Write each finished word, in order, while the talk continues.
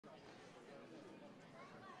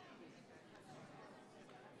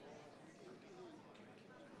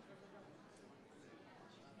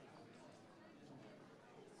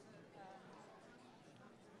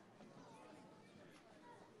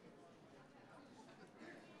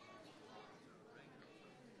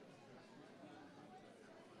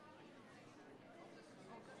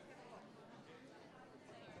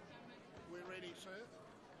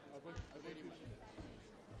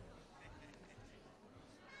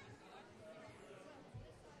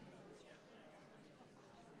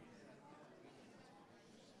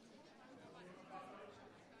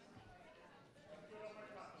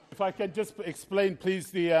If I can just explain,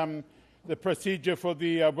 please, the procedure for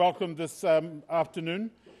the welcome this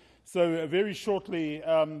afternoon. So very shortly,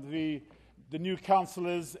 the new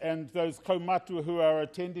councillors and those kaumatu who are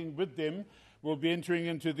attending with them will be entering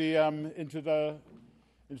into the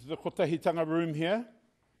kotahitanga room here,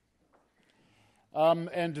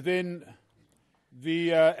 and then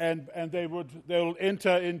they'll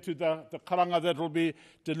enter into the karanga that will be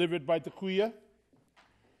delivered by the kuia,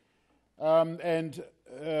 and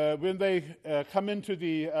when they come into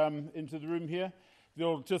the room here,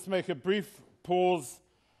 they'll just make a brief pause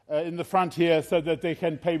in the front here so that they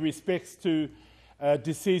can pay respects to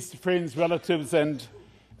deceased friends, relatives, and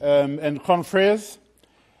confreres.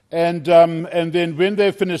 And then when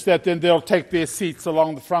they finish that, then they'll take their seats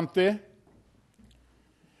along the front there.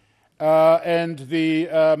 And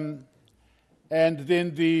then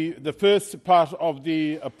the first part of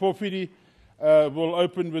the pōwhiri will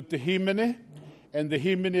open with the himene. And the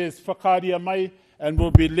himene is whakaria mai and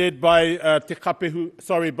will be led by te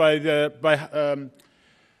kapehu, by the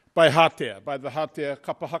Hatea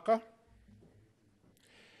kapahaka.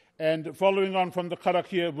 And following on from the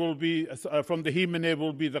karakia will be, from the himene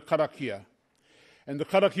will be the karakia. And the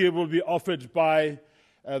karakia will be offered by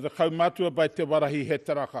the kaumatua by te warahi he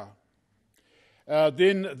taraka.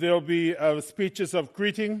 Then there will be speeches of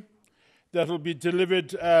greeting that will be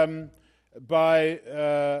delivered by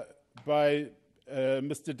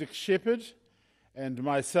Mr. Dick Shepherd and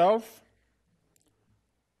myself.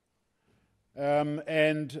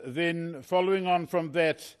 And then following on from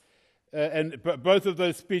that, both of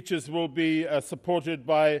those speeches will be supported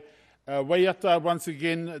by waiata, once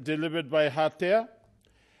again delivered by Hatea.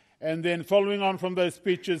 And then following on from those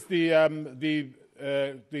speeches, the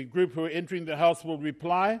group who are entering the house will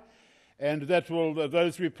reply, and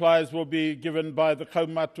those replies will be given by the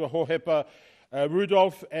kaumatua hohepa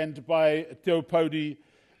Rudolph and by Te Aupauri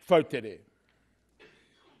Fautere.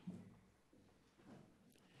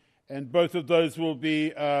 And both of those will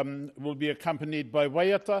be accompanied by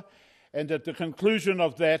waiata. And at the conclusion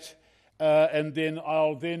of that, and then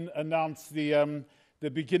I'll announce the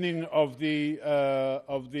beginning of the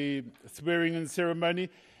swearing-in ceremony.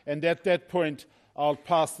 And at that point, I'll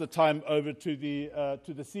pass the time over to the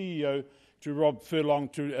CEO, to Rob Furlong,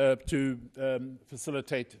 to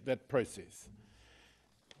facilitate that process.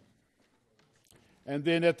 And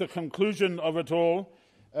then at the conclusion of it all,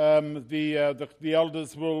 the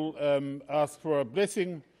elders will ask for a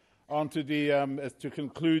blessing onto to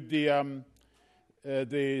conclude the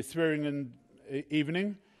swearing-in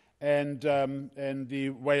evening, and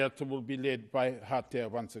the waiata will be led by Hatea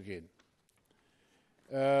once again.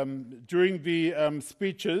 During the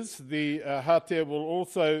speeches, the Hatea will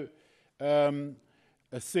also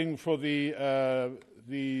sing for the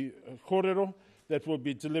kōrero that will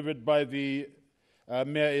be delivered by the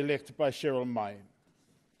Mayor-elect by Cheryl Mai.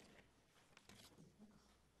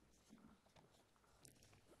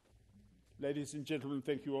 Ladies and gentlemen,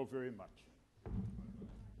 thank you all very much.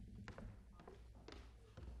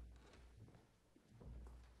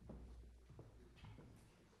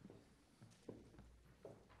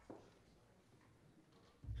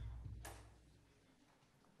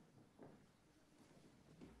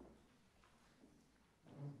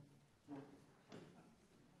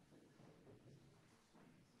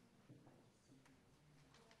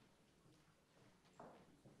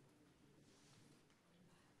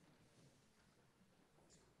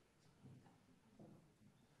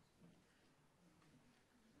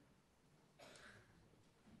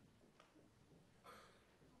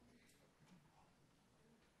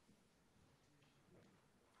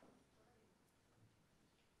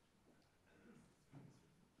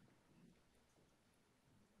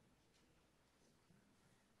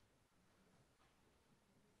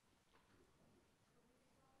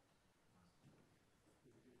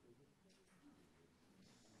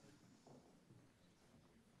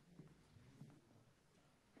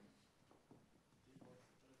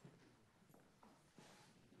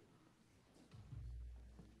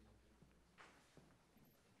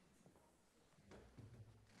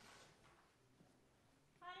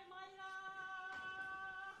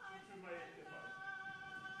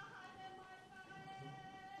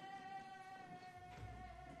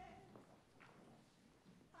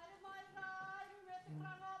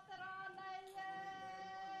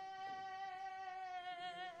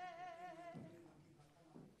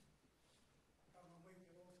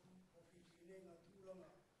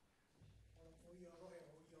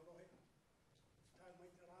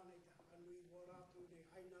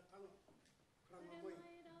 Ranga mai,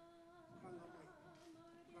 ranga mai,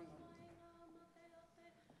 ranga mai.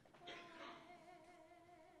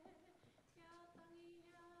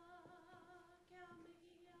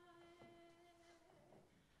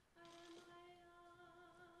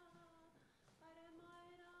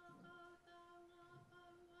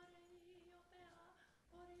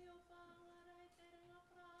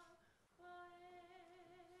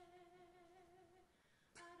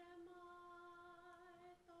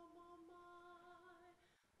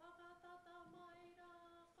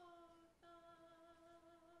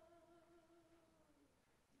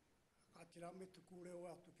 Ka tira me tuku reo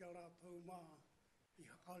atu kia rātou mā i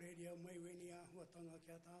hakareria mai weni a huatanga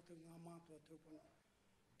kia tātou ngā mātua tūpuna.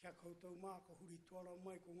 Kia koutou mā ka huri tuara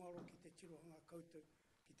mai ko ngaro ki te tirohanga koutou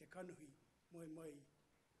ki te kanuhi mai mai,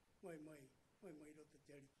 mai mai, mai mai rota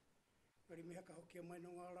te ariki. Ngari me haka hokia mai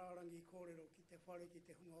no ngā rārangi i kōrero ki te whare ki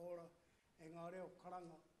te hunga ora e ngā reo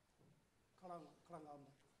karanga, karanga, karanga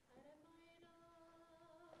amatu.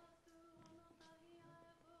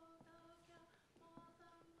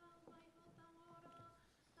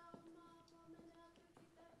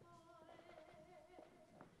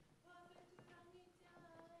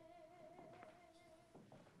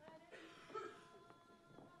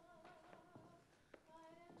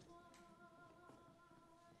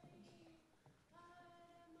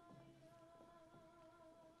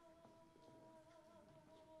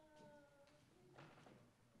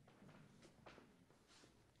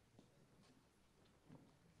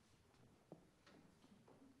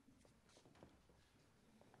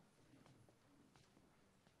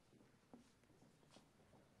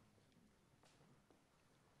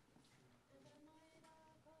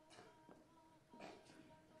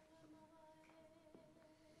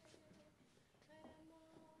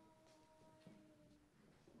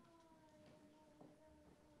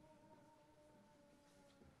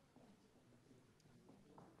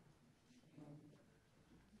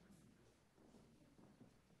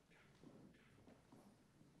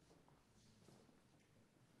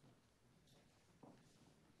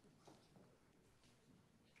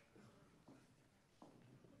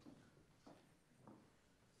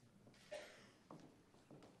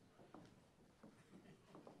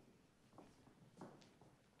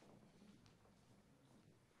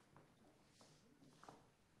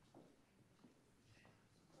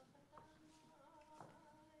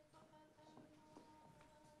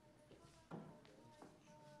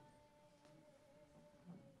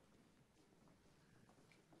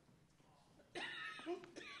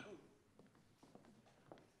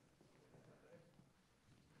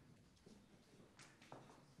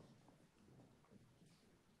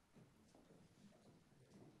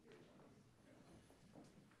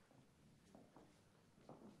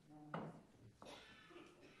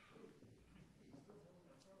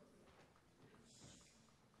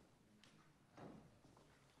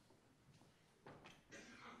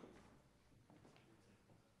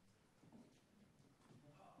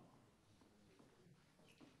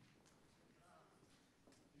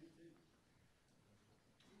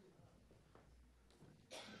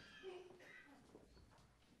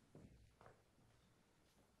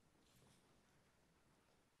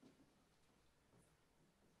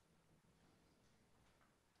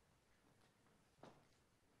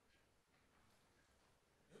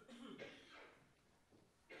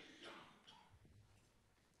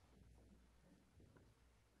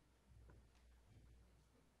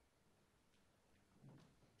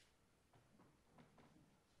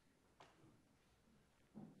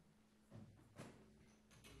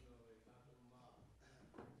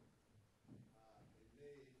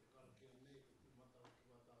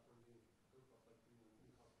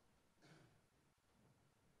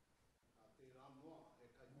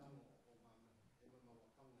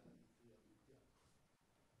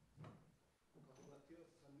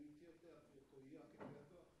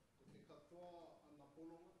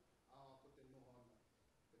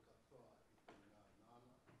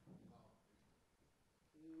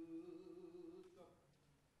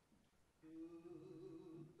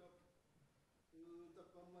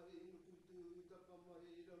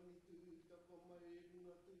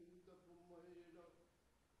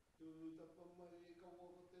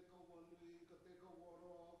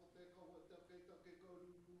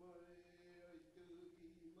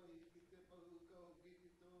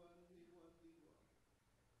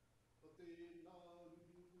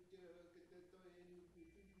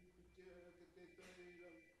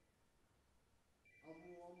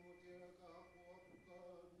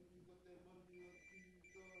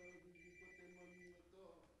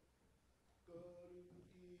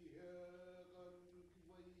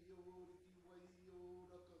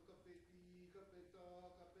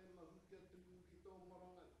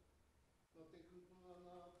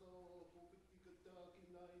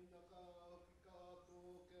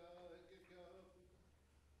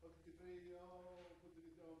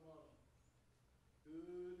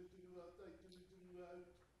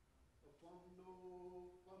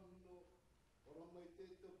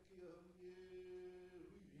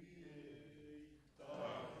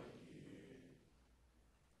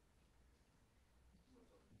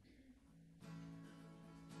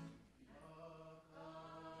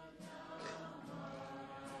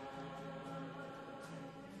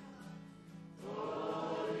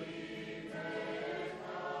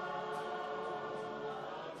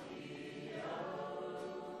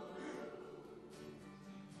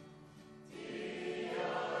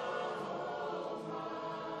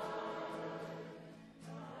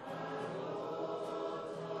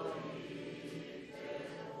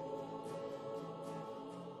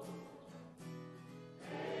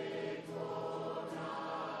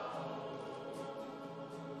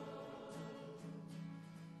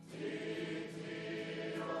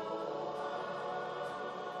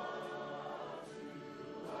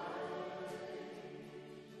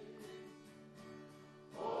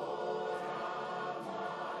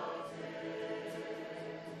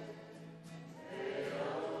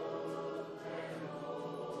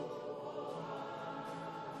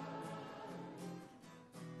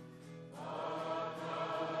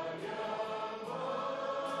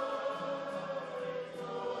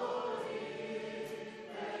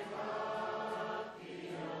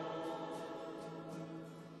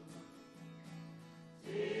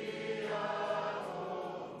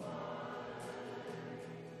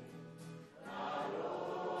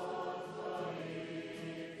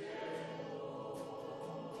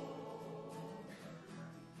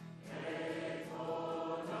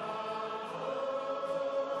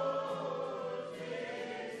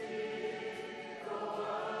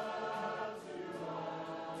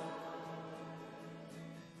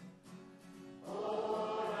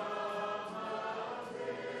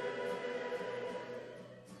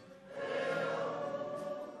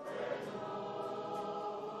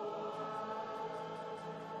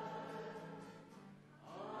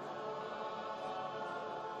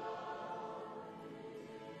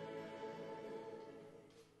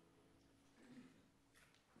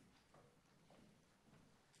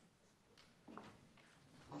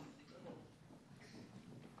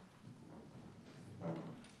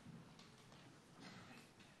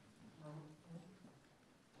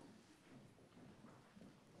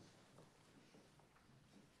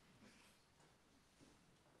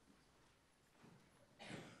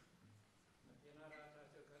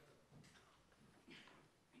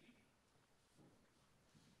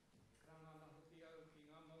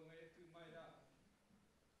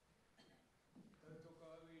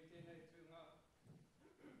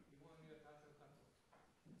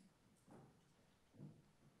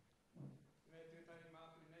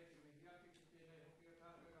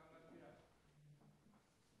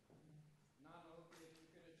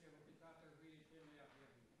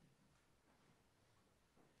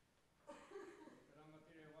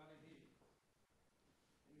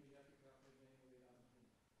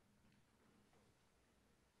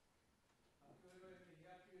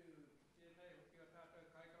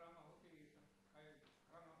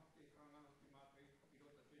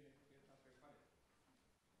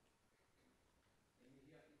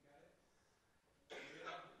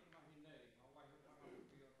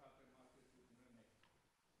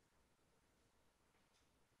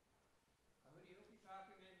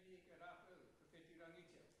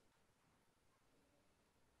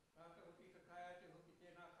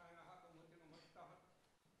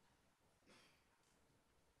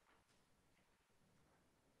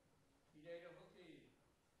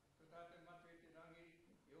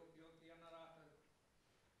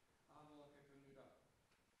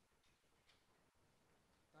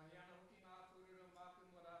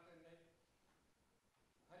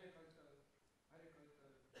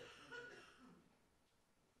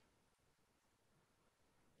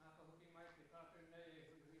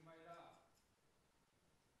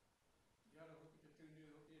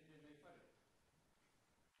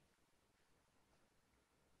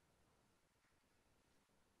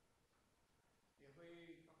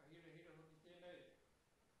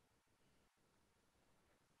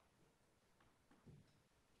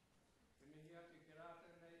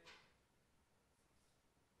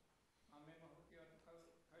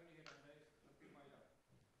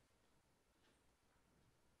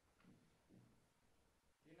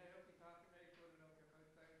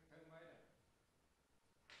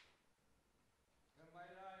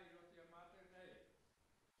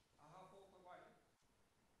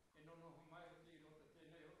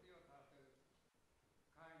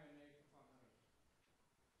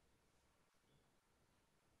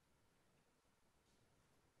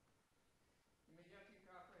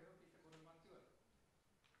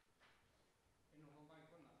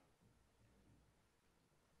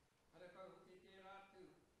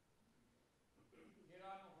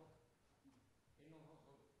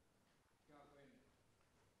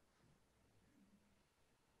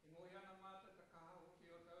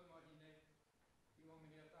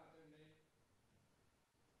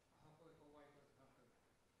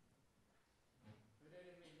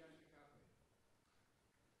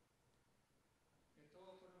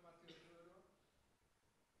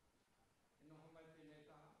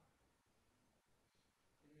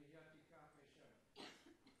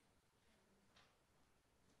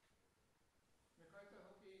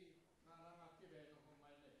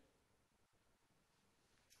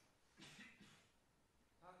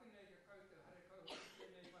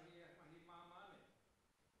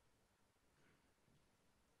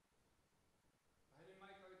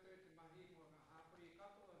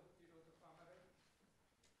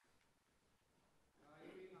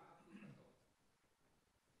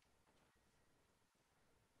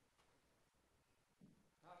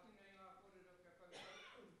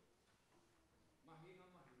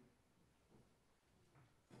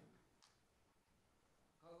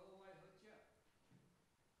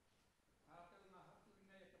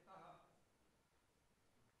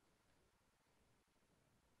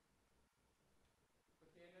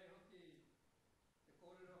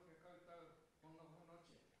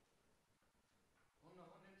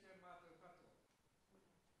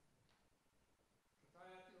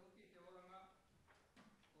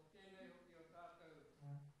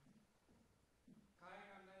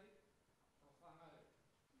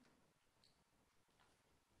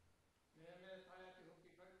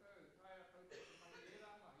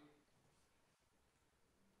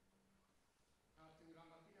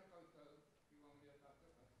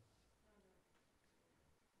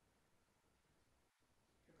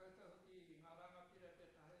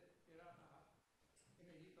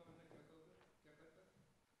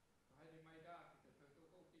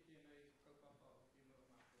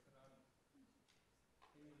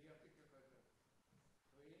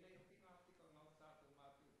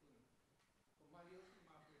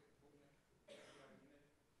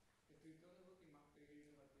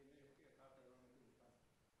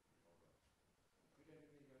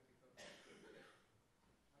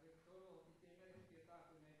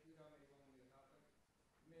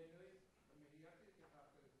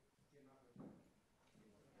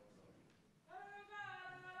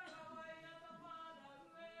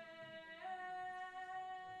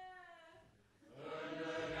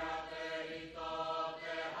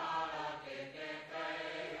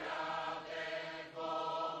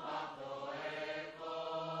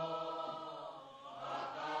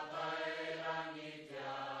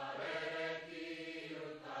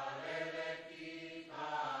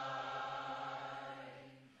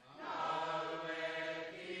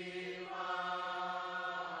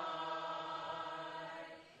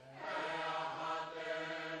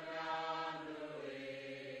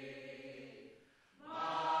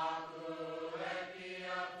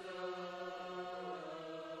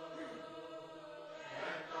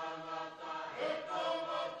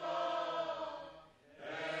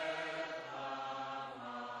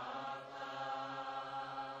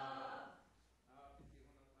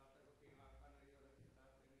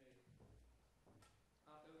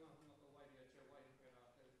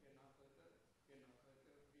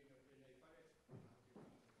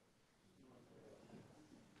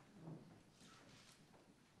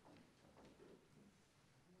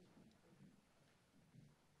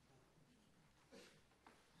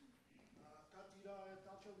 Ka tira e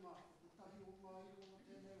tātou mā, o tahi o ngā iru o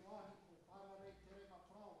tēnei wāhi ko Whangarei te reka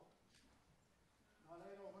whraua. Nā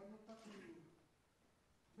reira hoi no taku mihi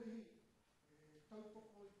e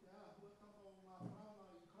tautoko i te āhuatanga o ngā whranga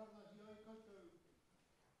i karanga hi ai koutou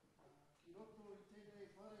ki roto i tēnei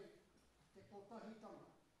whare te kotahitanga,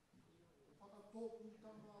 te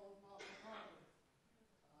whakatōpūtanga o ngā whakaaro.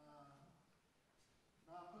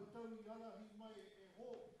 Nā koutou i arahi mai e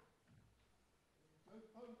hō, e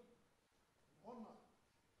taupau, ona,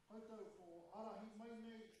 koutou ko arahi mai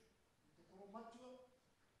nei i te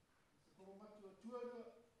koromatua tuarua,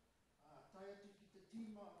 tai atu ki te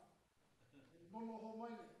tīma e nonoho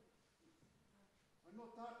mai nei. Anō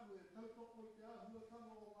tāku e tautoko i te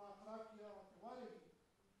āhuatanga o ngā karakia o te warehi,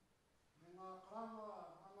 me ngā karanga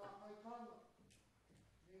a ngā kaikanga,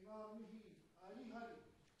 me ngā mihi a ihari,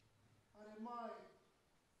 hare mai,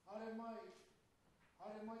 hare mai,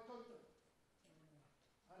 hare mai koutou.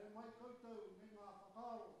 Hare mai koutou me ngā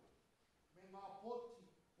whakaaro, me ngā poti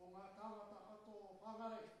o ngā tāngata kato o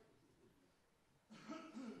Whangarei.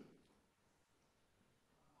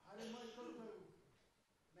 Hare mai koutou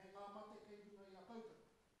me ngā mate kei runga i a koutou.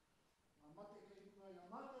 Ngā mate kei runga i a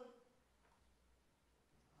mātou.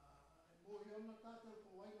 E mōhi ana tātou ko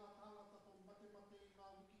wai ngā tāngata ko mate i ngā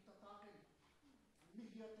wiki tatākeni.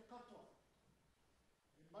 Mihi a te katoa.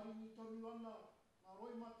 E maringi tonu ana ngā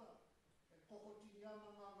roimata. E kokotini ana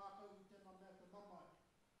ngā ngākau i tēnā mea te mamai.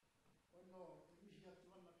 Ono e mihi atu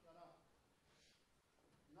ana kia rā.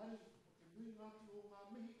 Ngani, o te nui ngāti o ngā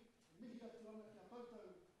mihi, e mihi atu ana kia koutou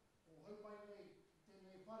o haupai nei i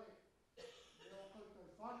tēnei whare. Me o koutou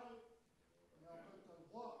whānau, me o koutou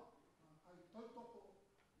hoa, ngā kai tautoko,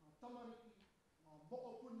 ngā tamariki, ngā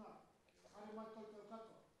mokopuna, hare mai koutou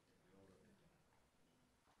katoa.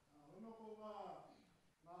 Hono ko ngā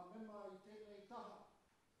mema i tēnei taha,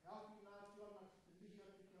 e api nā atu ana ki te mihi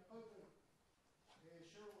atu kia koutou, e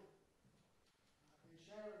Cheryl, e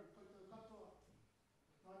Sharon, koutou katoa,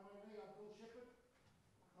 e tai mai nei a Bill Shepherd,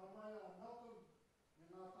 tai mai a Malcolm, me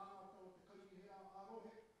ngā tāngata o te kaurihea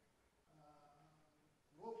Arohe,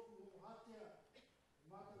 Roku o Hatea, e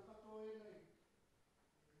mātou katoa e nei,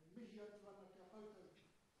 e mihi atu ana kia koutou,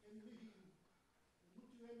 e mihi, e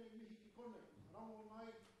mutu e nei mihi ki konei, rango nai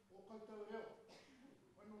o koutou reo.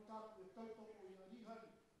 Wano tāku e tautoko i a rihari,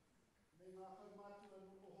 me ngā kaumātua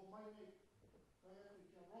noho mai nei, kai atu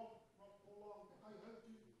kia Rob Polong, te kai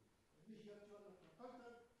hautu, e mihi atu ana kia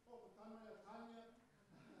koutou, o ko tānei a Tania,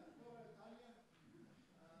 kora e Tania,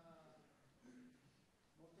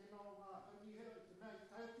 mo tēnā o ngā kaumihera i te mea i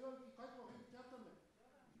tai atu au ki kaiko hei te atame,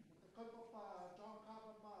 mo te kaupapa John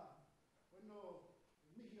Carver mā, wano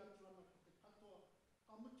e mihi atu ana ki te katoa,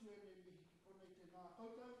 ka mutu e nei mihi ki konei tēnā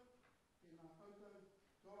koutou,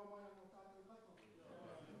 kia ora mai anō tātou katoa.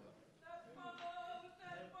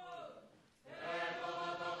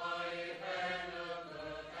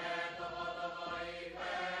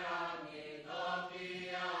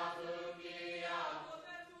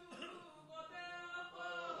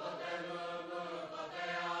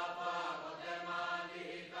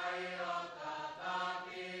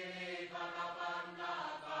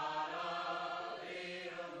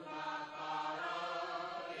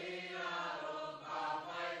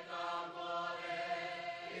 Fight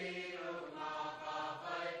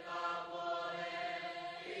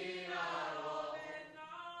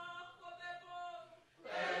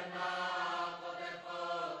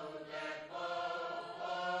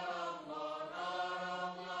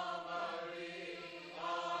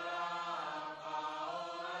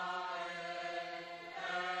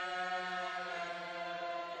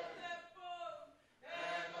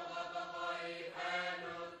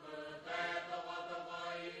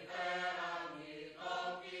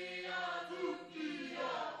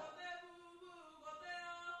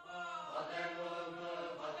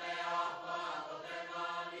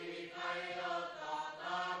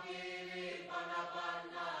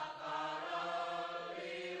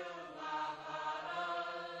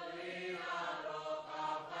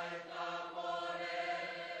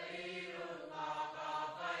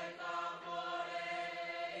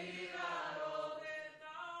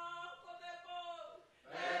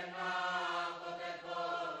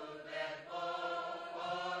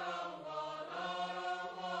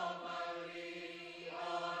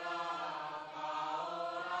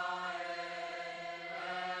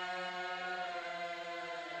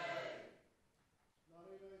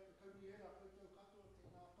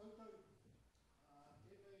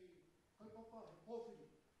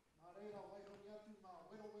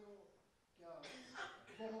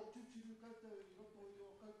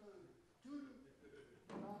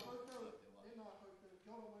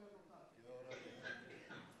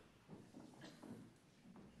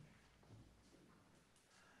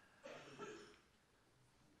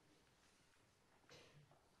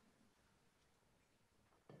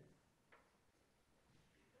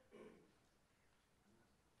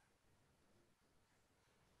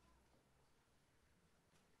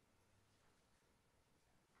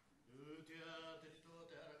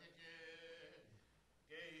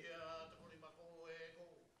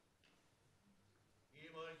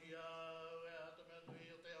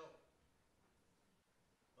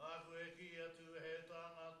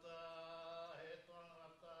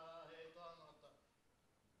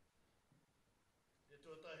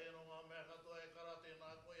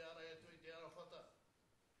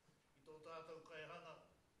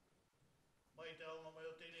te aonga mai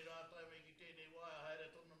o tēnei rātai me ki tēnei wai a haere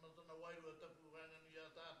tona wairua tapu rangani i a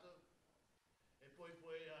tātou. E poi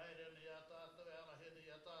i a haere ana i a tātou, e ana hene i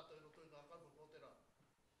a tātou i roto i ngā kaupa po te rā.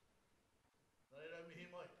 Nā reira mihi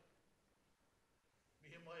mai.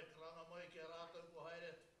 Mihi mai karanga mai ki a rātou ko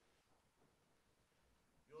haere.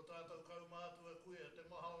 I o tātou kaumātua kuia, te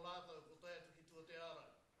maha o rātou ko tātou ki tua te ārai.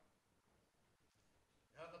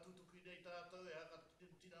 E haka tutuki nei tātou, e haka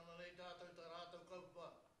tinana nei tātou tā rātou kaupā.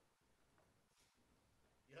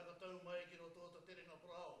 I haka tau mai ki roto o ta terenga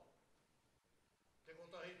prao. Te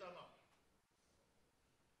kotahitanga.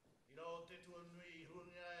 I rao te tua nui i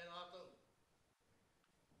huringa e rātou.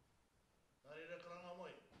 Nā reira karanga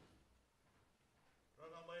mai.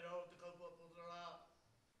 Ranga mai rao te kaupā po te rā.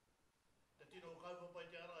 Te tino kaupā pai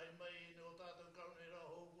te arahi mai i o tātou kaunei rā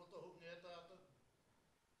hou kota hungi e tātou.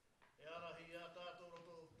 E arahi i a tātou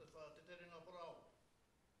roto te terenga prao.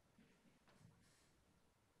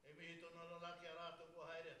 E mihi tona raraki a rātou ko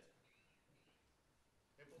haere.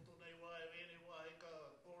 E poto nei wā e vene wā he ka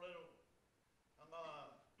kōrero. Anga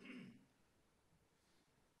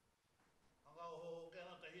o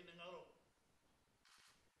kena te hine ngaro.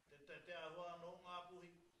 Te ahua no ngā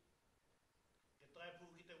puhi. Ke taipu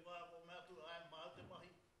ki te wā ko mātu ai mau te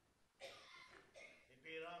mahi. E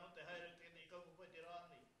pērāna te haere tēnei kaupapai te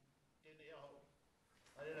rāni. Tēnei aho.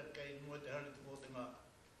 Haere kei mua te hari tuko te ngā.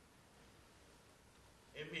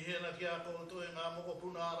 E mihena ki a koutou e ngā moko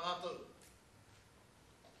puna a rātou.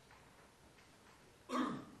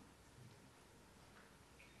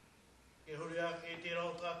 Ke huri ake te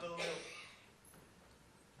rao tātou reo.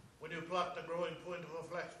 When you pluck the growing point of a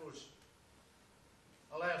flax bush,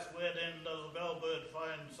 alas, where then does a bellbird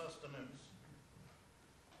find sustenance?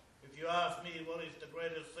 If you ask me what is the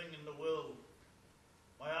greatest thing in the world,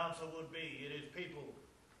 my answer would be, it is people.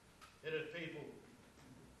 It is people.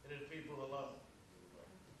 It is people alone.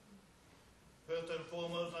 First and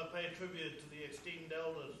foremost, I pay tribute to the esteemed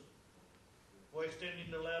elders for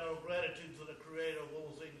extending the ladder of gratitude to the Creator of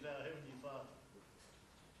all things, our Heavenly Father,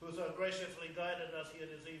 who so graciously guided us here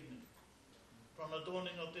this evening. From the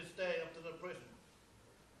dawning of this day up to the present,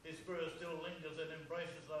 His Spirit still lingers and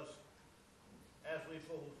embraces us as we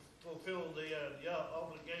fulfill the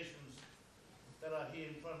obligations that are here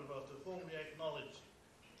in front of us to formally acknowledge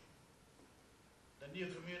the new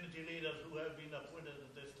community leaders who have been appointed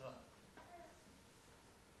at this time.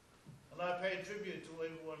 And I pay tribute to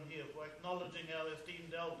everyone here for acknowledging our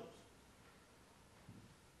esteemed elders.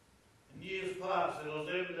 In years past, it was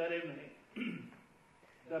them that evening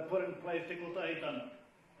that put in place Te Kotahitanga,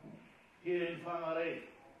 here in Whangarei,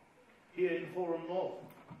 here in Forum North.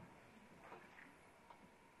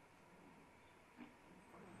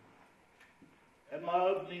 In my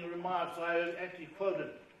opening remarks, I actually quoted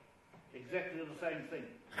exactly the same thing.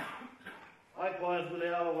 Likewise with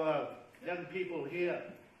our young people here,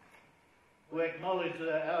 who acknowledge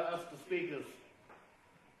us, the speakers,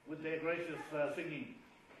 with their gracious singing.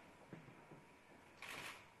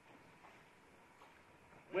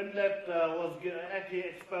 When that was actually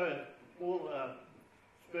exposed,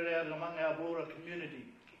 spread out among our broader community,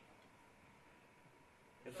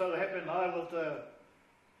 it so happened I was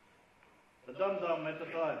the dum-dum at the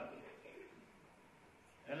time.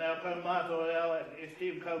 And our kaumātua, our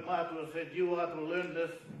esteemed kaumātua said, you are to learn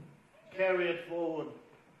this, carry it forward,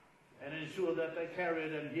 and ensure that they carry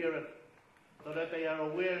it and hear it, so that they are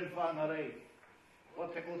aware in Whangarei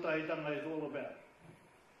what Te Kotahitanga is all about.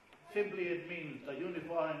 Simply it means the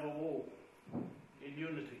unifying of all in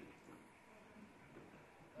unity.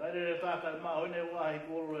 Rere tātai mā, hone wāhi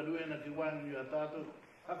kōro e ruena ki wangi a tātou,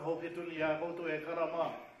 haka hoke tuni a koutou e karama,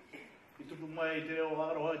 i tupu mai i te reo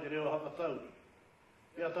haroha, i te reo hakatau.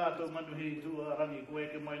 Pia tātou manuhi tū a rangi koe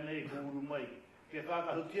ke mai nei, ko uru mai. Ke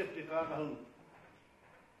kākahu tia, te kākahu.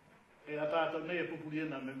 E a tātou nei e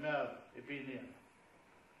pupuriena me mea e pēnea.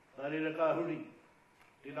 Tā rere kā huri,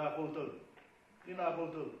 tēnā koutou. Tēnā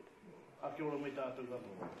koutou. A kia ora mai tātou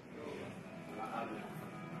katoa.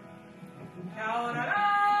 Kia ora rā!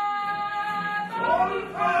 Kia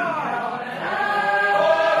ora rā!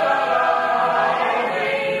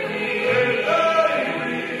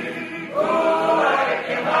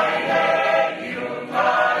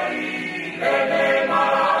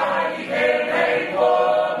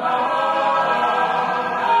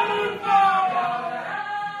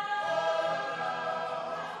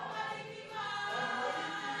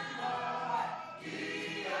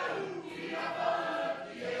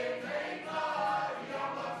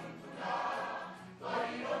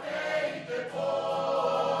 Hey!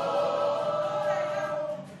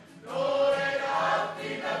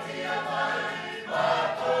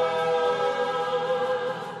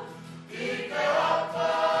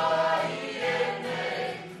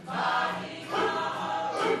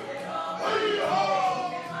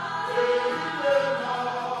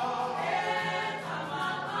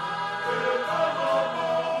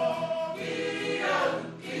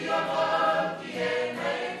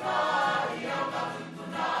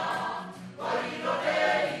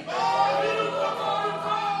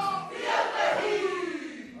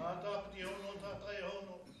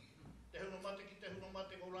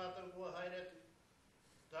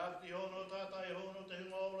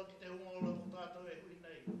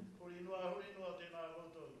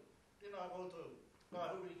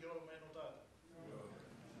 ki ora mai no tātou.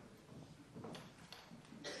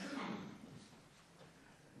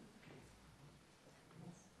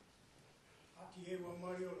 Ati e wa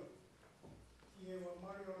Mayoral. Ti e wa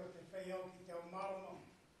Mayoral te whai au ki te au marama.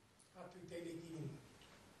 Atu tēnei tinunga.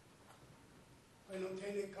 Koe no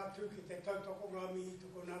tēnei katu ki te tautoko ngami i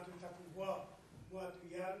tuko nātu tapu wā. Mua atu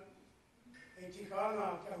iau. E tika ana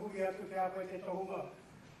kia huri atu te akoe te tohunga.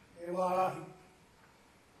 E wārahi.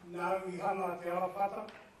 Nau i hanga te arapata.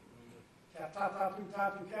 Kia tātātu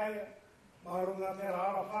tātu kia. Marunga te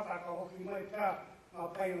arapata ka hoki mai pēr. Ngā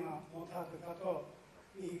painga mō tātu katoa.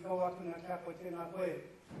 I kau atu na kia koe tēnā koe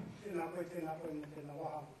mo tēnā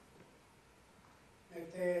waha. E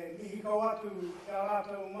te mihi kau atu kia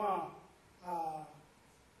rātou mā o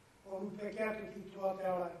rupe kia atu ki tua te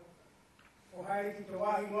arai. O haere ki te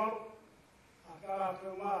wāhi ngaro, kia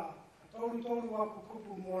rātou mā toru aku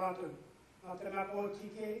kupu mō rātou. Nā te mea kō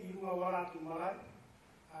tike i runga wā rātou marai.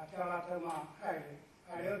 Kia rātou mā haere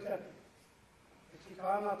o te atu. E tika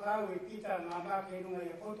ana tau e pita ngā mā ke runga i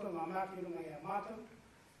a koutou, ngā mā ke runga i a mātou.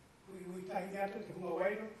 Ui tahi atu te hunga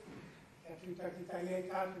wairo, kia tūtaki tahi e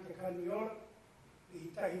kātu te kanu i ora, i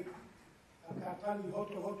tahi ka tani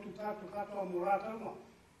hotu tātu katoa mō rātou mā.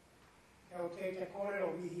 Kia o te kōrero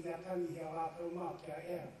mihi ngā tani hea rātou mā, kia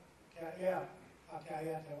ea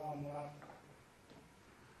te wā mō rātou.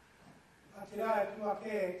 A te rā e tua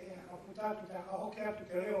ke te hakaputātu, te hakahoke atu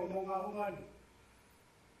te reo mō ngā hungani.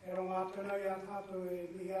 E ronga atunau i a tātou e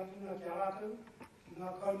mihi atuna kia rātou, ngā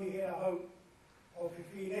kauni hea hau. O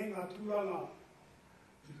whiwhine ngā tūranga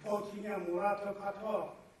i pōtingia mō rātou katoa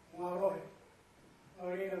ngā rohe. Nā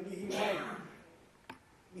reira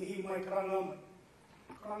mihi mai karanga mai.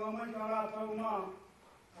 Karanga mai ka rātou mā,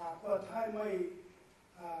 kua tai mai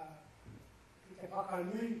ki te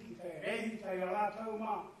whakanui, ki te rehi tai a rātou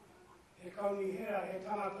mā, he kauni hera, he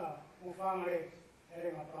tangata mō Whangarei, he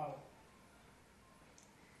renga prau.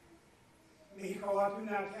 Mihi kau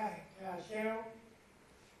atuna kia Cheryl,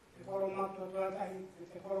 te koro matua tuatahi,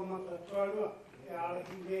 te koro matua tuarua, te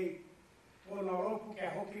alehi nei tōna ropu kia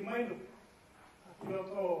hoki maino. A tino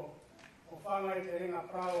o Whangarei te renga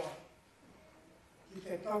praoa. Ki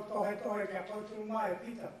te tautohe kia tautu mai e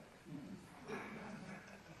pita.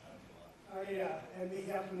 Aia, e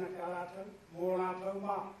mihi atuna kia rātou, mō rātou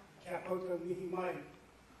mā, kia koutou mihi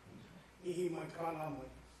mai kāna mai.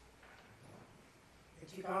 E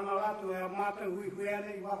tika ana rātou e a mātou hui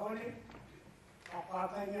ane i wahone, a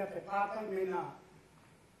pātai mea te pātai mena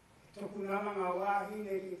tuku nana ngā wāhi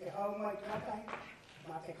nei ki te hau mai kātai,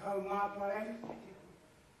 mā te kau mātua rei,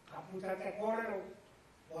 ka puta te kōrero,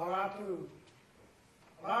 wā rātou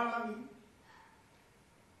rārangi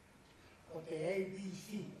o te ABC.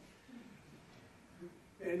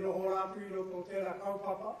 E noho rātou i roto tērā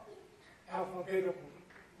kaupapa, alphabetical.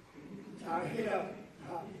 Nā hea,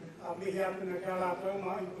 a mihi atuna kia rātou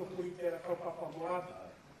mā i tuku i tērā kaupapa mō rātou.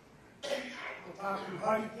 O tāku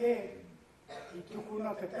hari ke, i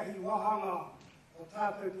tukuna te tahi wahanga o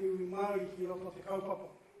tātou te ui Māori ki roto te kaupapa.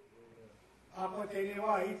 A ko tēnei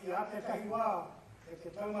wā iti a te tahi wā, e te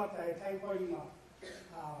taumata e taipoi ngā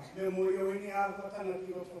me mori o ini āhuatana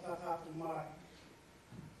ki roto tā tātou Māori.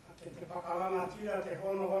 A te pakaranga tira, te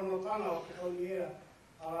hono tana o te kauni era,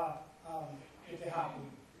 e te hāpui.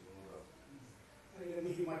 Reira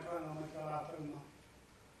mihi mai kāna mai ka rātou mā.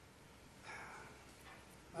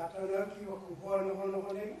 Nā tānau ki waku hono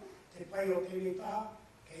nei, te pai o tēnei taha,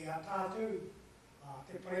 kei a tātou,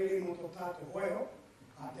 te praere mo tō tātou hoeho,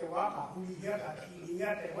 te wā ka hui hia, ka kini hia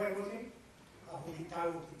te hoeho nei, ka hui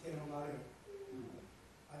tau ki tēnā ngā reo.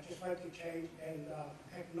 I'd just like to change and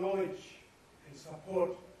acknowledge and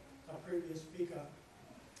support the previous speaker.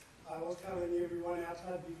 I was telling everyone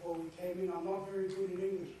outside before we came in, I'm not very good in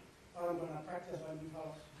English, but I'm going to practice on you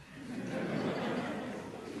fellows.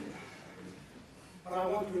 But I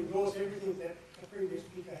want to endorse everything that the previous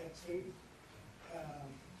speaker had said.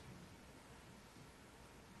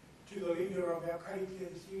 To the leader of our karakia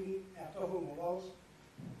this evening, our tohu Mayoral,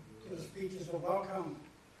 to the speeches of welcome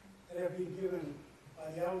that have been given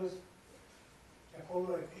by the elders, Kia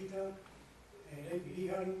Kōrero e Peter and Epi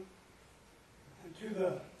Ihari, and to the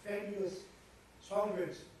fabulous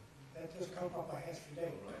songbirds that this kaupapa has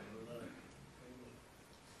today.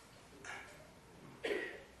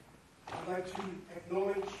 I'd like to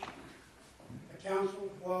acknowledge the Council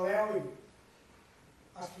for allowing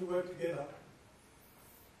us to work together,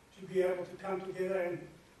 to be able to come together and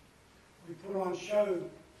we put on show,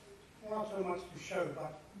 not so much to show,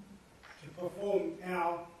 but to perform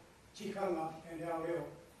our tikanga and our reo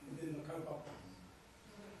within the kaupapa.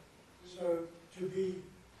 So to be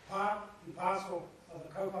part and parcel of the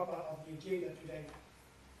kaupapa of the agenda today,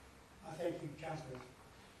 I thank you, Councillors.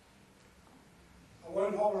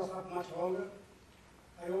 hold us up much longer.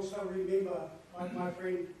 I also remember, like my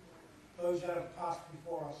friend, those that have passed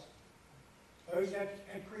before us. Those that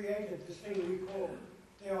had created this thing we call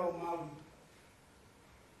Te Ao Māori.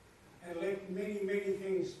 And left many, many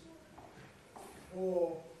things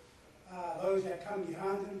for those that come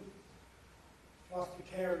behind them for us to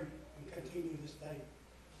carry and continue this day.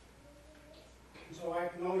 And so I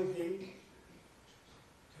acknowledge them.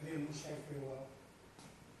 To them we say farewell.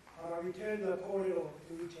 But I return the kōrero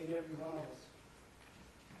to each and every one of us.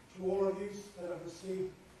 To all of you that have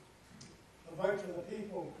received the vote of the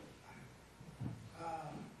people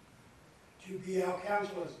to be our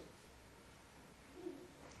councillors.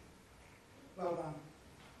 Well done.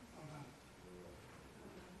 Well done.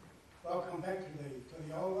 Welcome back to the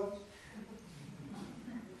old ones.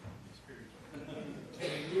 To the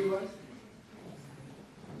new ones.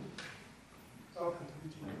 Welcome to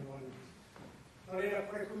each and every one of us. Nā reira,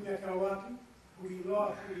 kore kumia kia wātu, huri noa,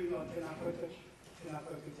 tēnā koutou, tēnā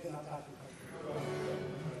tātou koutou.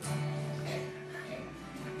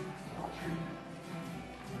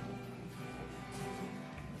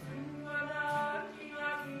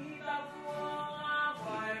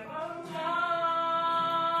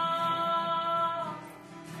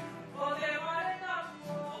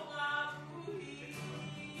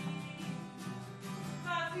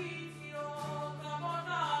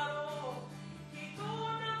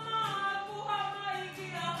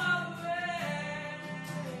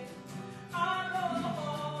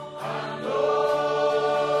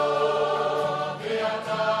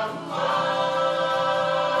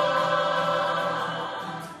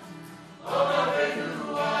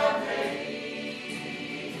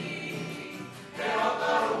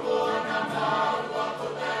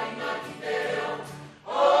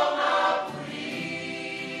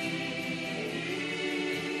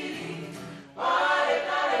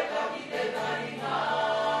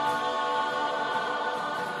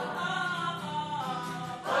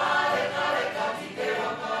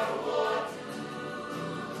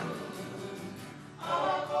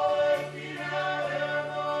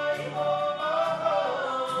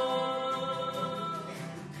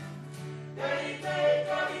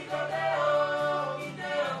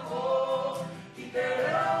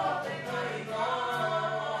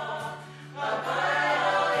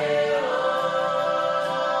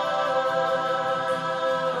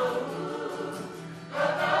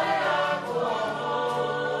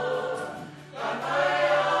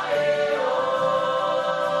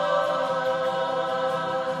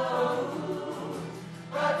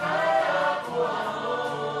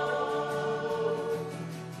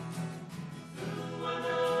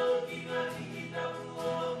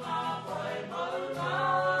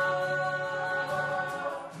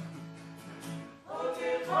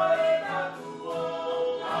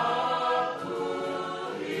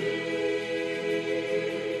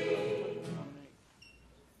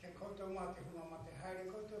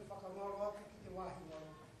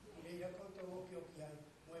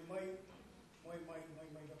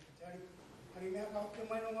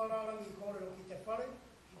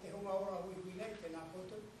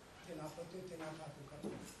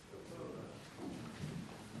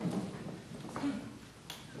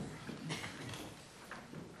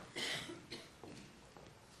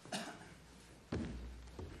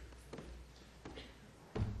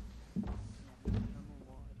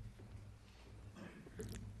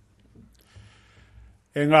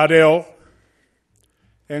 E ngā reo,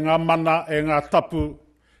 e ngā mana, e ngā tapu,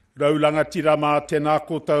 raulanga tirama, tēnā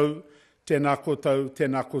koutou, tēnā koutou,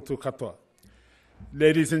 tēnā koutou katoa.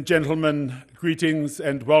 Ladies and gentlemen, greetings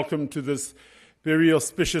and welcome to this very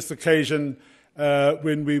auspicious occasion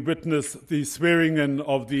when we witness the swearing in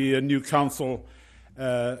of the new council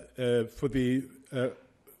for the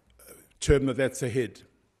term that's ahead.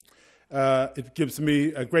 It gives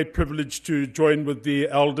me a great privilege to join with the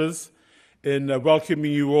elders in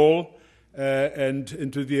welcoming you all and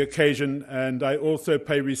into the occasion, and I also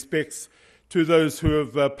pay respects to those who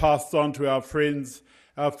have passed on, to our friends,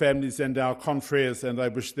 our families and our confreres, and I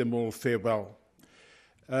wish them all farewell.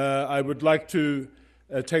 I would like to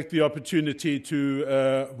take the opportunity to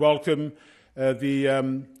welcome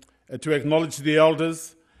to acknowledge the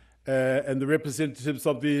elders and the representatives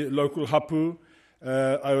of the local hapu.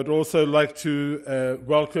 I would also like to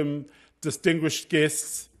welcome distinguished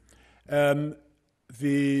guests, the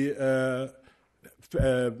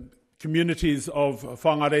communities of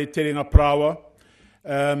Whangarei, Terenga Prawa,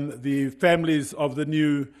 the families of the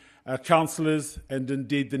new councillors and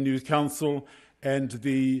indeed the new council and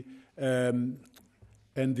the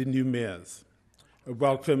new mayors.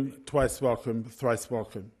 Welcome, twice welcome, thrice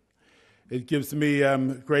welcome. It gives me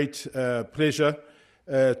great pleasure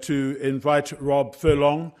to invite Rob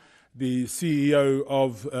Furlong, the CEO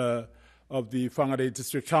of the Whangarei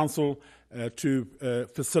District Council, to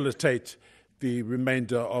facilitate the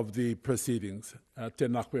remainder of the proceedings.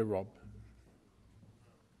 Tēnā koe, Rob.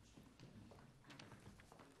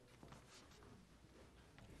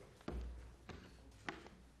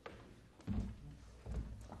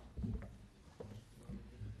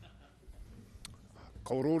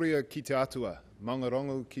 Kororia ki te atua,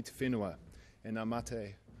 maungarongo ki te whenua, e ngā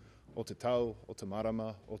mate o te tau, o te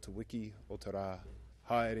marama, o te wiki, o te rā.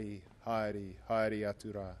 Haere, haere, haere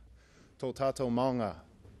atu rā. Tō tātou maunga,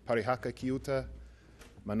 parihaka ki uta,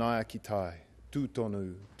 manaia ki tai,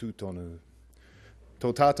 tūtonu, tūtonu.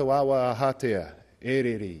 Tō tātou awa a hatea, e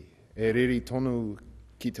reri tonu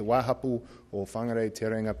ki te wāhapu o Whangarei te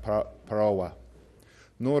renga parawa.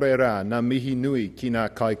 Nō re rā, nā mihi nui ki nā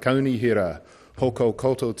kai kauni hira, hoko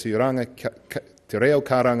koto te reo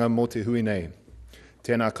karanga mō te hui nei.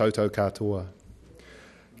 Tēnā koutou katoa.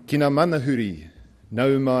 Ki nā manahuri,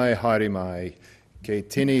 nau mai, haere mai, kei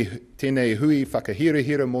tēnei hui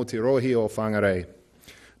whakahirahira mō te rohi o Whangarei.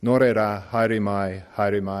 Nō re rā, haere mai,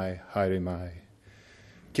 haere mai, haere mai.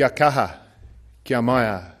 Kia kaha, kia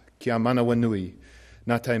maia, kia manawa nui,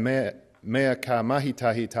 nā te mea ka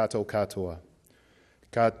mahitahi tātou katoa.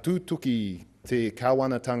 Ka tūtuki te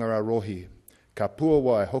kāwanatanga a rohi, ka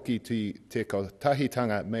puawai hoki te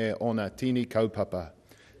tahitanga me ona tini kaupapa.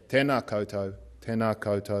 Tēnā koutou, tēnā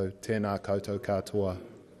koutou, tēnā koutou katoa.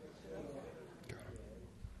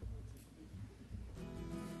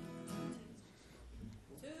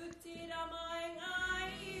 Tūtira mai ngā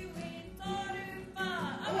iwi toru pā.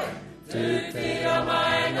 Tūtira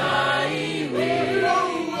mai ngā iwi,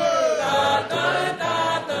 tātou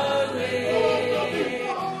tātou e.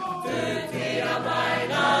 Tūtira mai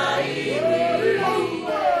ngā iwi,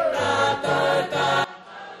 tātou tātou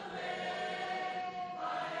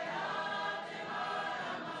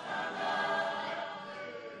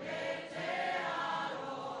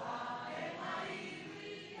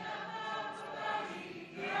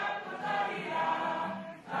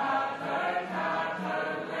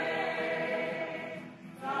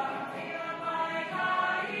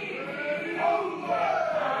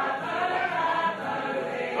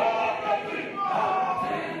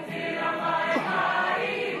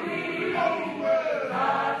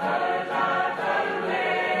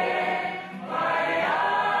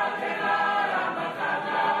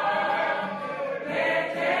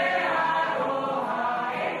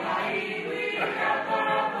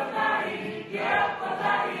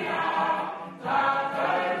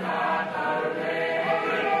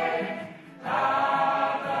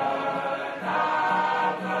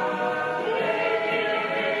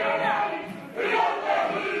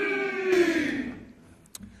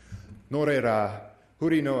Nō re rā,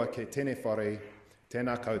 huri noa ke tēne whare,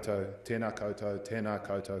 tēnā koutou, tēnā koutou, tēnā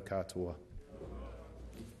koutou katoa.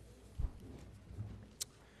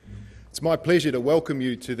 It's my pleasure to welcome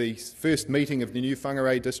you to the first meeting of the new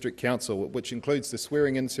Whangarei District Council, which includes the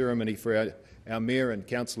swearing-in ceremony for our Mayor and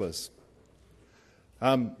councillors.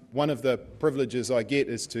 One of the privileges I get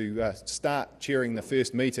is to start chairing the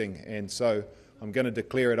first meeting, and so I'm going to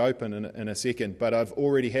declare it open in a second, but I've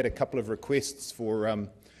already had a couple of requests for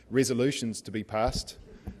resolutions to be passed,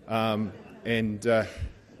 and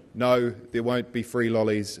no, there won't be free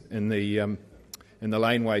lollies in the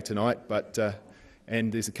laneway tonight, but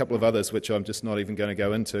and there's a couple of others which I'm just not even going to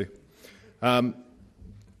go into. I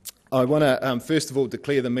want to first of all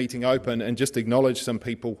declare the meeting open and just acknowledge some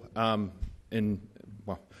people,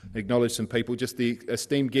 just the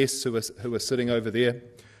esteemed guests who are sitting over there,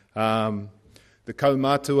 the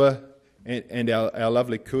kaumātua and our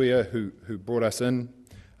lovely kuia who brought us in,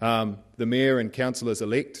 the Mayor and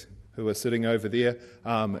councillors-elect who are sitting over there,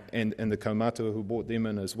 and the kaumātua who brought them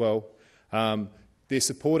in as well. Their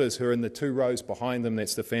supporters who are in the two rows behind them,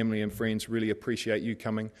 that's the family and friends, really appreciate you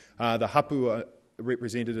coming. The hapu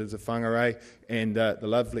representatives of Whangarei and the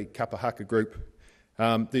lovely Kapahaka group.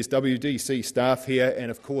 There's WDC staff here and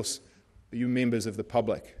of course you members of the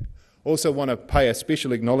public. Also want to pay a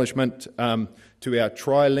special acknowledgement to our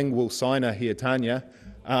trilingual signer here, Tanya,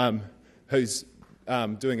 who's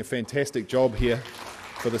doing a fantastic job here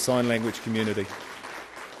for the sign language community.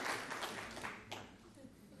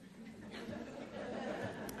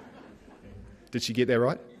 Did she get that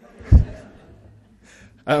right?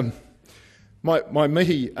 My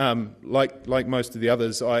mihi, like most of the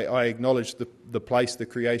others, I acknowledge the place, the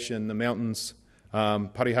creation, the mountains,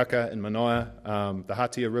 Parihaka and Manaia, the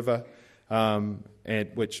Hatia River, and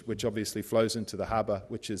which obviously flows into the harbour,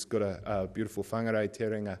 which has got a beautiful Whangarei te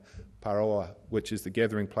renga Paroa, which is the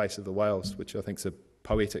gathering place of the whales, which I think is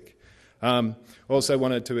poetic. I also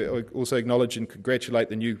wanted to also acknowledge and congratulate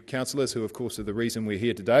the new councillors, who of course are the reason we're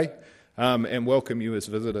here today, and welcome you as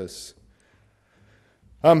visitors.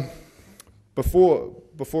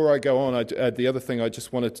 Before I go on, the other thing I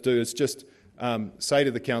just wanted to do is just say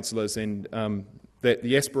to the councillors and that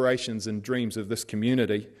the aspirations and dreams of this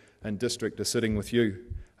community and district are sitting with you.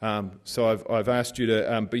 So I've asked you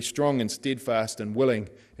to be strong and steadfast and willing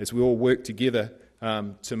as we all work together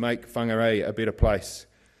to make Whangarei a better place.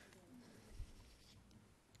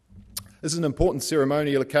 This is an important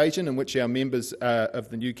ceremonial occasion in which our members of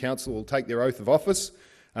the new council will take their oath of office.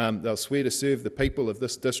 They'll swear to serve the people of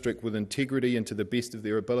this district with integrity and to the best of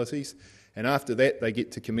their abilities, and after that they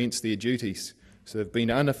get to commence their duties. So they've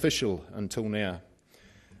been unofficial until now.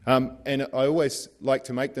 And I always like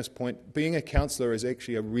to make this point, being a councillor is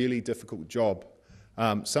actually a really difficult job.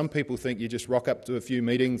 Some people think you just rock up to a few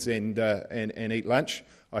meetings and eat lunch.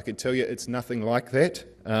 I can tell you it's nothing like that.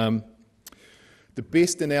 The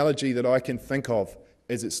best analogy that I can think of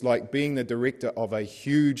is it's like being the director of a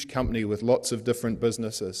huge company with lots of different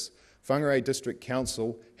businesses. Whangarei District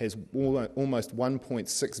Council has almost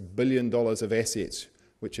 $1.6 billion of assets,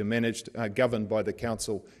 which are governed by the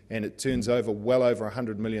council, and it turns over well over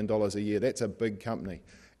 $100 million a year. That's a big company.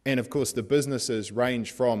 And of course the businesses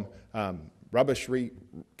range from rubbish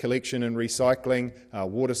collection and recycling,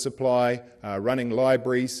 water supply, running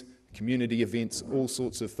libraries, community events, all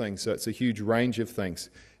sorts of things. So it's a huge range of things.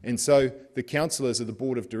 And so the councillors are the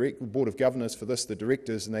board of governors for this, the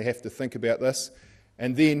directors, and they have to think about this.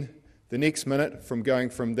 And then the next minute, from going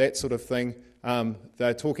from that sort of thing,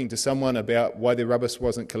 they're talking to someone about why their rubbish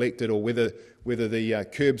wasn't collected or whether the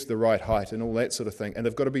curb's the right height and all that sort of thing. And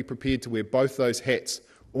they've got to be prepared to wear both those hats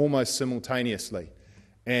almost simultaneously.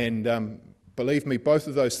 And believe me, both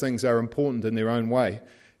of those things are important in their own way.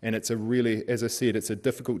 And it's a really, as I said, it's a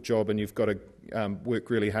difficult job and you've got to work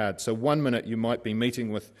really hard. So 1 minute you might be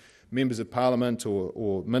meeting with members of parliament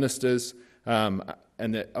or ministers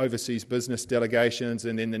and the overseas business delegations,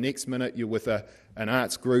 and then the next minute you're with an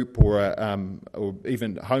arts group or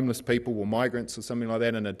even homeless people or migrants or something like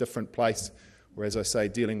that in a different place, or as I say,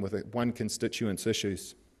 dealing with one constituent's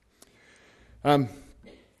issues.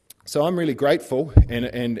 So I'm really grateful,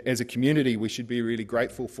 and as a community we should be really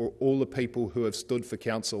grateful for all the people who have stood for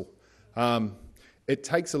council. It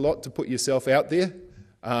takes a lot to put yourself out there,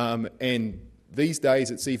 and these days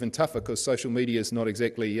it's even tougher because social media is not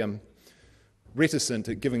exactly reticent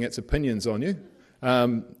at giving its opinions on you,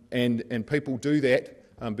 and people do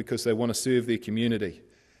that because they want to serve their community.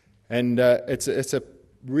 And it's a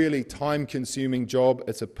really time-consuming job,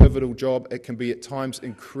 it's a pivotal job, it can be at times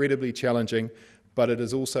incredibly challenging, but it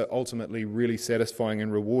is also ultimately really satisfying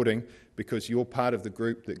and rewarding because you're part of the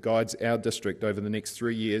group that guides our district over the next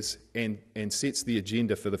 3 years and sets the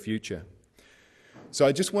agenda for the future. So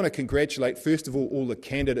I just want to congratulate, first of all the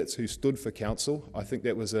candidates who stood for council. I think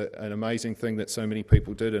that was an amazing thing that so many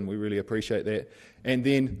people did, and we really appreciate that. And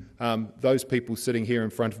then those people sitting here in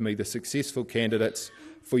front of me, the successful candidates,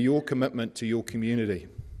 for your commitment to your community.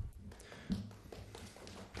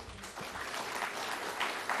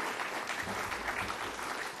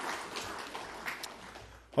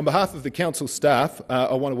 On behalf of the council staff,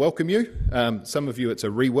 I want to welcome you. Some of you it's a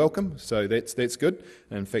re-welcome, so that's good.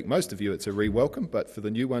 In fact, most of you it's a re-welcome, but for the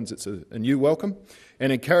new ones it's a new welcome.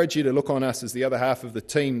 And encourage you to look on us as the other half of the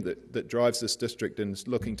team that drives this district and is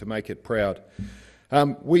looking to make it proud.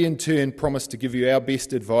 We in turn promise to give you our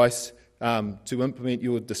best advice, to implement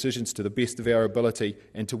your decisions to the best of our ability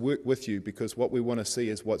and to work with you, because what we want to see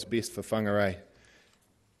is what's best for Whangarei.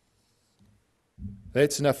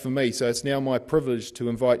 That's enough for me, so it's now my privilege to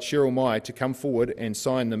invite Cheryl Mai to come forward and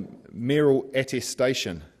sign the Mayoral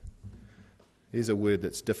attestation. Here's a word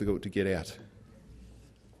that's difficult to get out.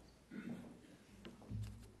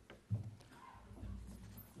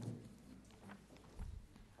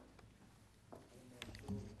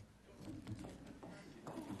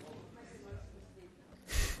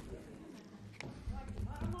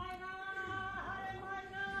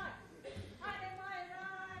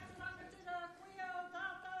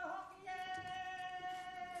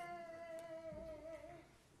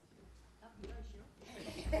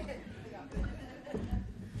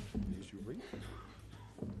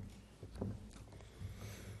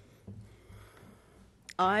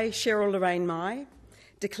 I, Cheryl Lorraine Mai,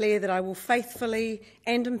 declare that I will faithfully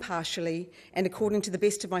and impartially, and according to the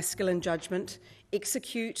best of my skill and judgment,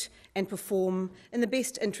 execute and perform in the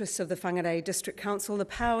best interests of the Whangarei District Council the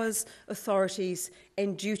powers, authorities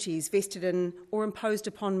and duties vested in or imposed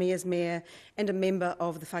upon me as Mayor and a member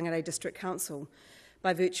of the Whangarei District Council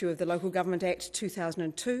by virtue of the Local Government Act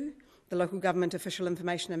 2002, the Local Government Official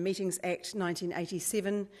Information and Meetings Act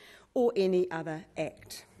 1987, or any other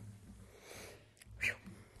act. Whew.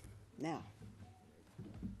 Now.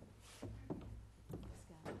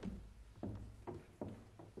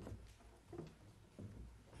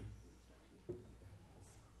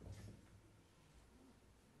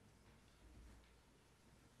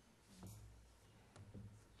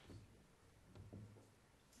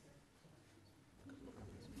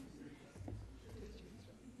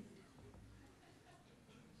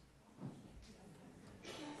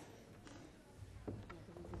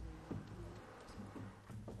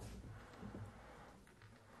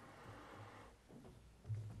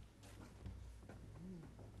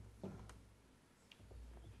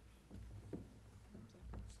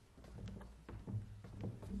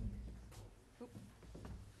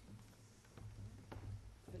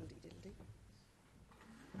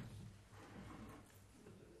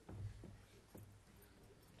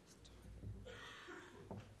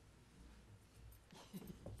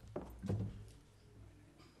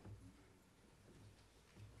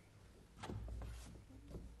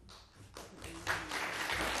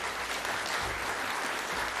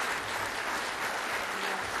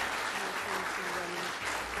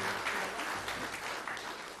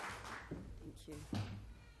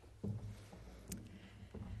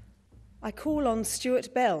 I call on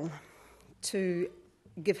Stuart Bell to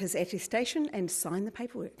give his attestation and sign the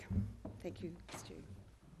paperwork. Thank you, Stu.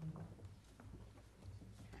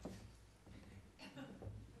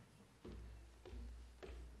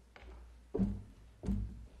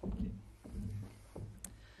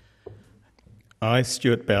 I,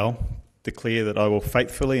 Stuart Bell, declare that I will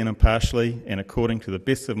faithfully and impartially and according to the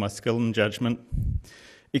best of my skill and judgment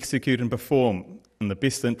execute and perform in the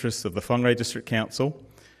best interests of the Whangarei District Council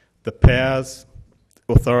the powers,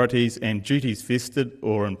 authorities and duties vested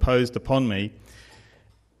or imposed upon me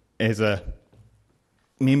as a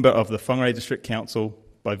member of the Whangarei District Council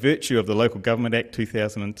by virtue of the Local Government Act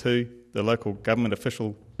 2002, the Local Government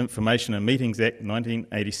Official Information and Meetings Act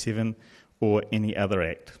 1987 or any other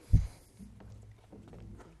act.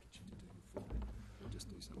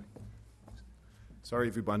 Sorry,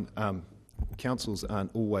 everyone. Councils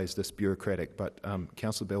aren't always this bureaucratic, but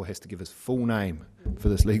Councillor Bell has to give his full name for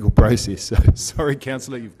this legal process. So, sorry,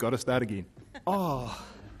 Councillor, you've got to start again. Oh,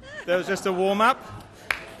 that was just a warm-up.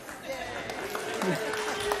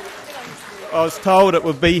 I was told it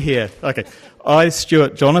would be here. Okay. I,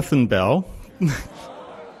 Stuart Jonathan Bell, there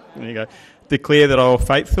you go, declare that I will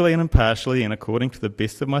faithfully and impartially and according to the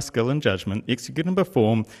best of my skill and judgment execute and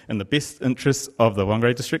perform in the best interests of the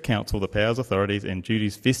Whangarei District Council the powers, authorities and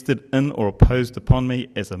duties vested in or imposed upon me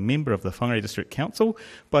as a member of the Whangarei District Council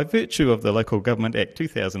by virtue of the Local Government Act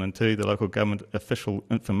 2002, the Local Government Official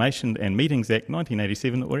Information and Meetings Act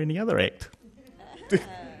 1987 or any other act. Now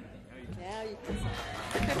you can sign.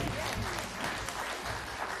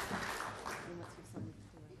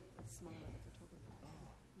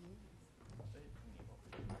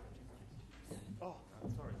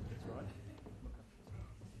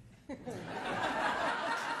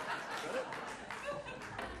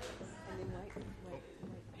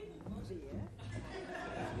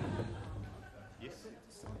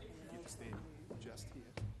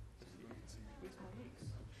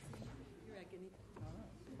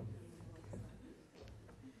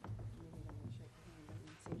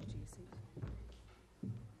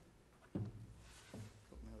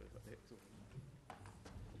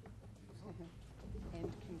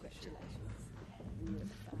 And congratulations.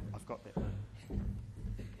 I've got that.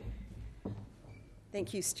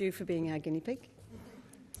 Thank you, Stu, for being our guinea pig.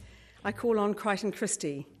 I call on Crichton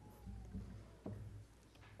Christie.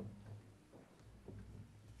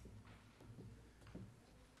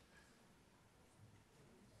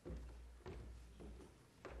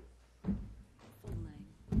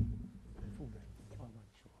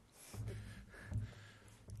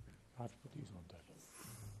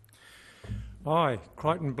 I,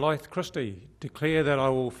 Crichton Blythe Christie, declare that I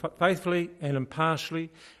will faithfully and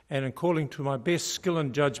impartially and according to my best skill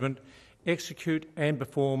and judgment execute and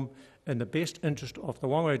perform in the best interest of the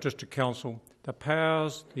Whangarei District Council the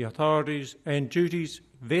powers, the authorities and duties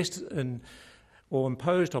vested in or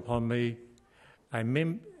imposed upon me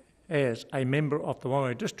as a member of the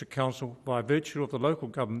Whangarei District Council by virtue of the Local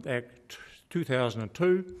Government Act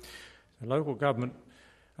 2002, the Local Government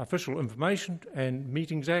Official Information and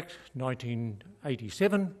Meetings Act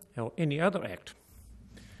 1987 or any other act.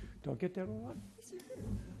 Did I get that all right? Yes, you did.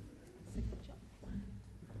 Signature.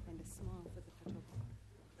 And a smile for the photographer.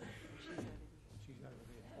 She's over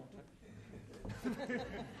there.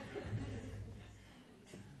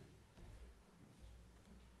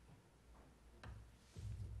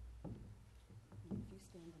 If you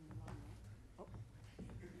stand on the line, oh.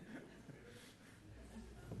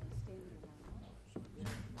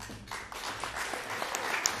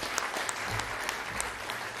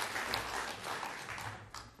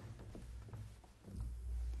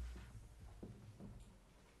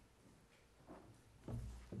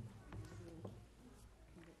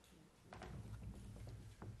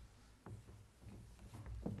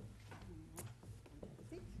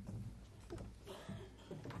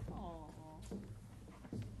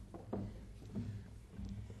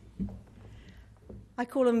 I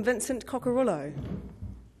call on Vincent Cocarulo.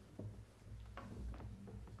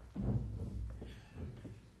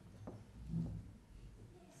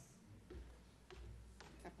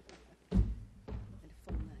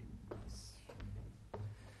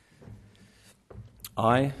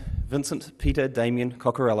 I, Vincent Peter Damien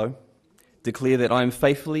Coccarello, declare that I am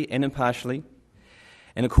faithfully and impartially,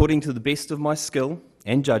 and according to the best of my skill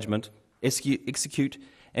and judgment, execute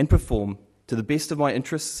and perform to the best of my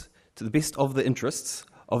interests, to the best of the interests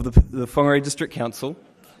of the Whangarei District Council,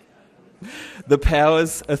 the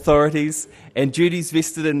powers, authorities, and duties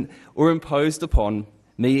vested in or imposed upon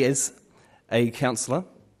me as a councillor,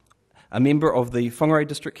 a member of the Whangarei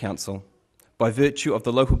District Council, by virtue of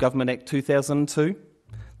the Local Government Act 2002,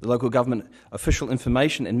 the Local Government Official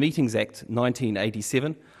Information and Meetings Act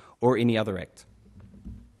 1987, or any other act.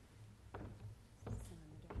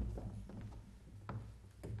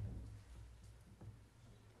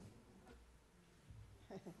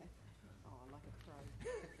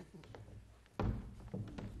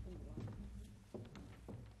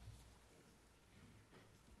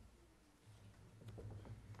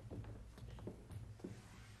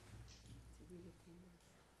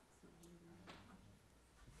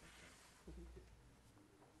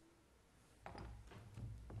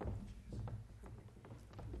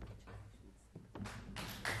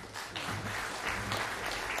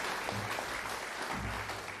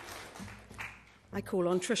 I call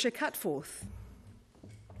on Tricia Cutforth.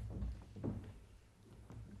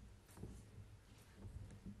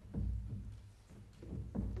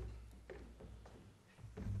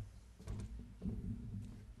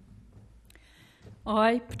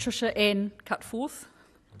 I, Patricia Ann Cutforth,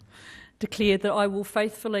 declare that I will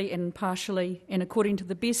faithfully and impartially, and according to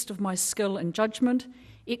the best of my skill and judgment,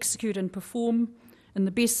 execute and perform, in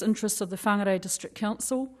the best interests of the Whangarei District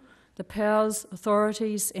Council, the powers,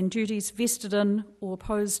 authorities and duties vested in or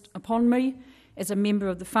imposed upon me as a member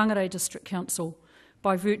of the Whangarei District Council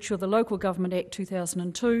by virtue of the Local Government Act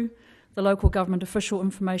 2002, the Local Government Official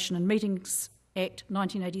Information and Meetings Act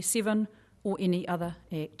 1987, or any other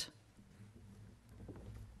act.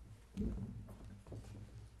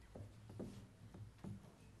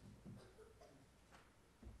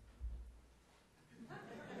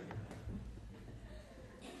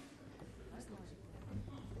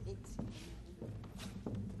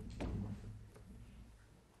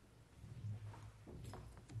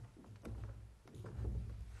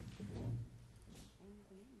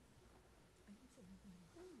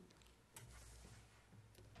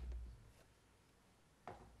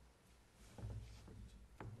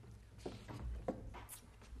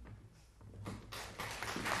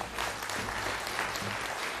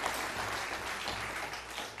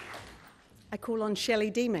 I call on Shelley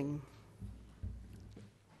Deeming.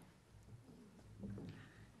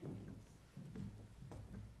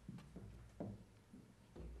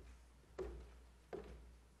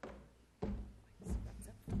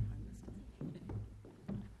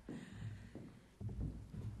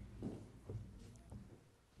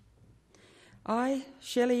 I,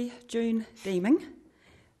 Shelley June Deeming,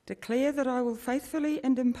 declare that I will faithfully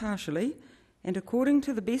and impartially, and according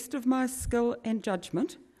to the best of my skill and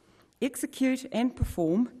judgment, execute and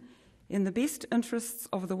perform, in the best interests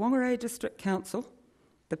of the Whangarei District Council,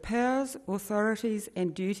 the powers, authorities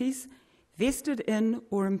and duties vested in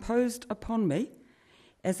or imposed upon me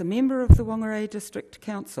as a member of the Whangarei District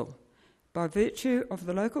Council by virtue of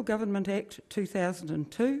the Local Government Act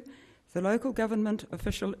 2002, the Local Government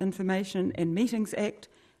Official Information and Meetings Act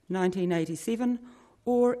 1987,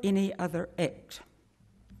 or any other act.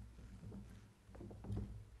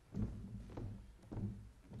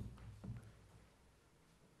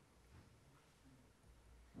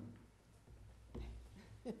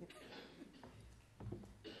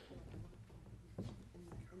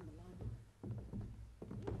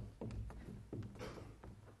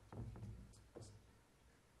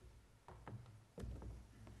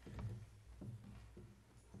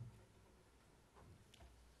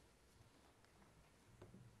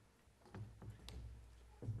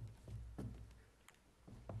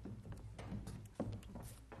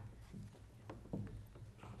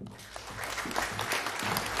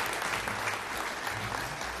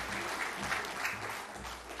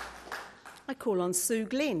 I call on Sue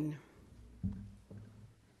Glenn.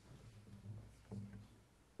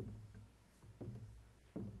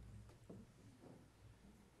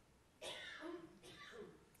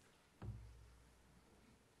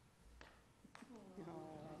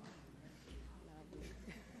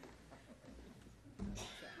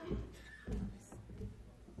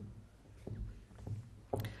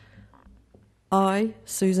 I,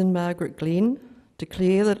 Susan Margaret Glenn,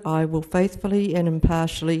 declare that I will faithfully and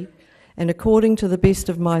impartially, and according to the best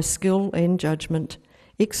of my skill and judgment,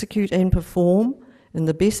 execute and perform, in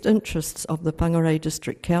the best interests of the Whangarei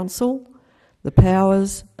District Council, the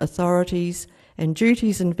powers, authorities and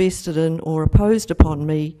duties invested in or imposed upon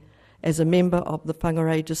me as a member of the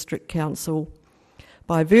Whangarei District Council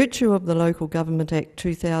by virtue of the Local Government Act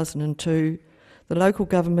 2002, the Local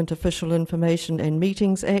Government Official Information and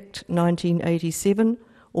Meetings Act 1987,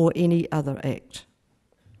 or any other act.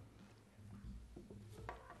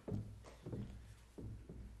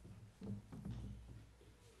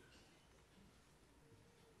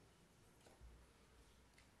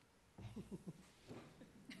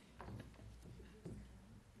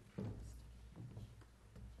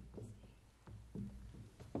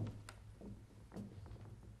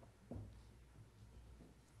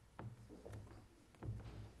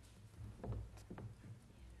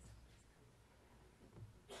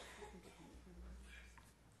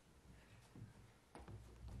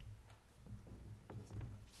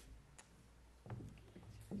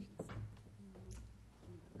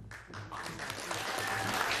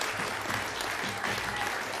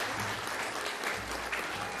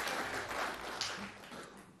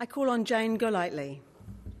 I call on Jane Golightly.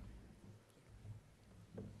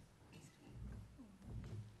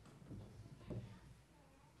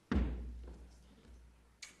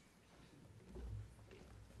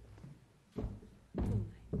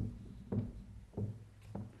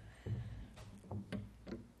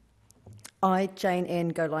 I, Jane Ann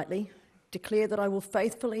Golightly, declare that I will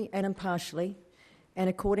faithfully and impartially, and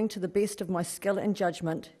according to the best of my skill and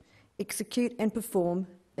judgment, execute and perform,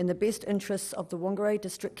 in the best interests of the Whangarei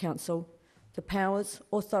District Council, the powers,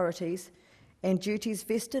 authorities and duties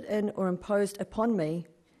vested in or imposed upon me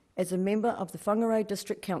as a member of the Whangarei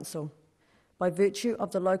District Council by virtue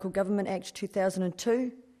of the Local Government Act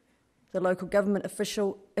 2002, the Local Government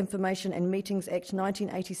Official Information and Meetings Act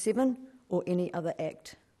 1987, or any other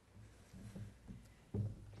act.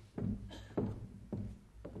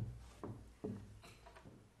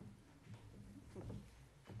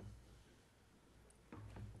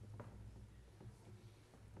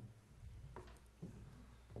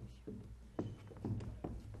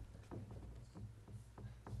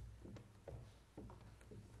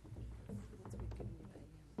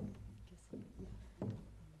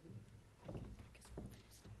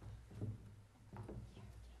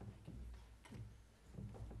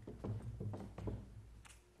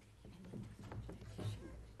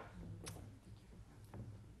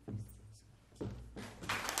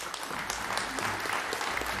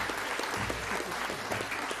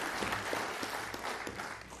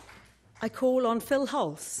 I call on Phil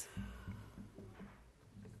Hulse.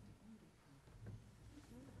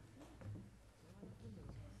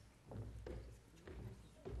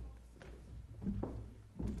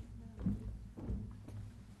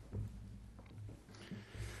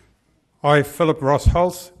 I, Philip Ross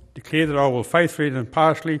Hulse, declare that I will faithfully and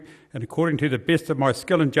impartially, and according to the best of my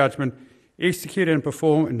skill and judgment, execute and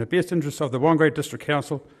perform in the best interests of the Whangarei District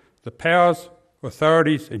Council the powers,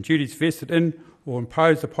 authorities and duties vested in or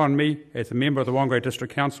imposed upon me as a member of the Whangarei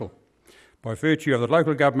District Council by virtue of the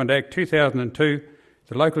Local Government Act 2002,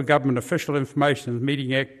 the Local Government Official Information and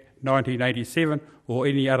Meeting Act 1987, or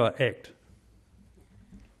any other act.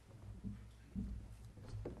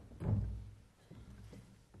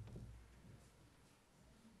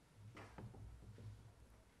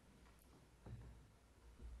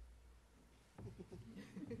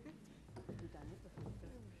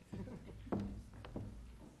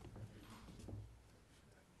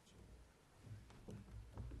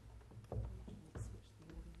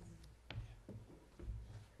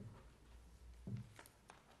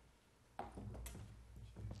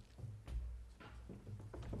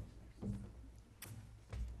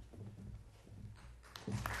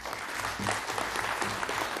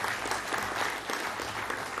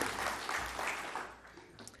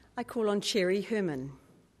 I call on Cherry Herman.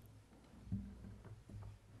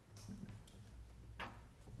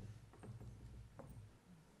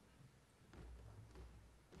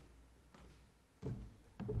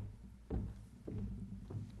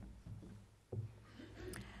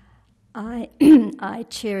 I,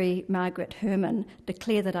 Cherry Margaret Herman,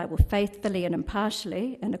 declare that I will faithfully and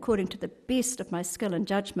impartially, and according to the best of my skill and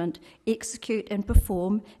judgment, execute and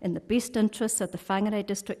perform in the best interests of the Whangarei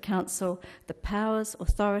District Council the powers,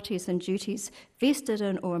 authorities and duties vested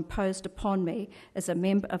in or imposed upon me as a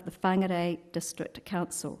member of the Whangarei District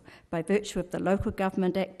Council by virtue of the Local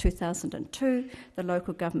Government Act 2002, the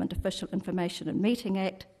Local Government Official Information and Meeting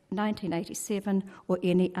Act 1987, or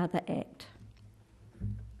any other act.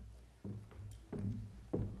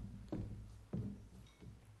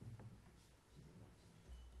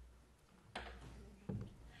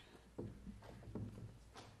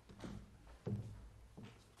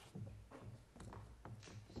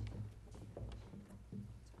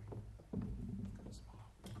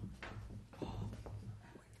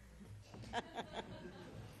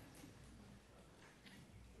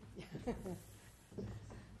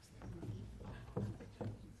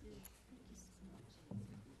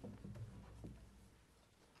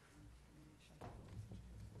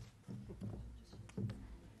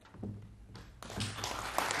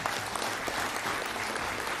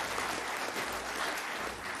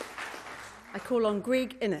 call on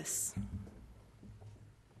Greg Innes.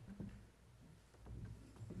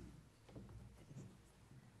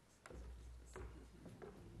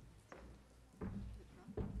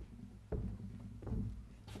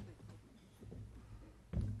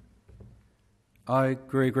 I,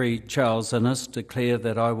 Gregory Charles Innes, declare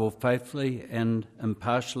that I will faithfully and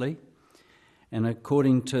impartially, and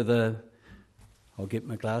according to the... I'll get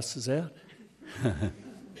my glasses out.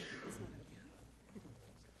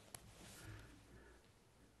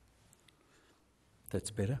 That's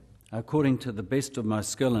better. According to the best of my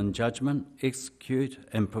skill and judgment, execute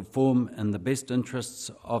and perform in the best interests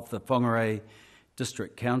of the Whangarei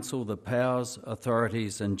District Council the powers,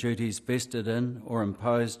 authorities and duties vested in or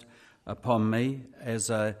imposed upon me as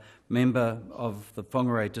a member of the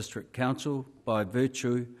Whangarei District Council by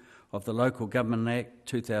virtue of the Local Government Act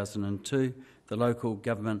 2002, the Local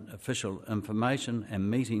Government Official Information and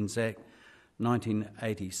Meetings Act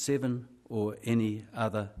 1987, or any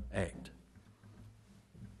other act.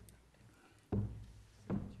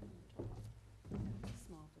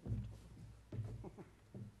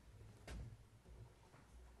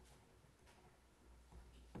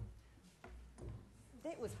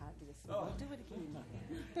 That was hardly a smile. Do it again.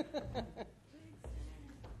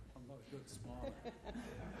 I'm not a good smiler.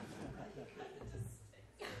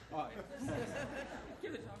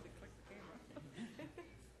 Give it time to click the camera.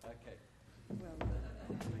 Okay. Well,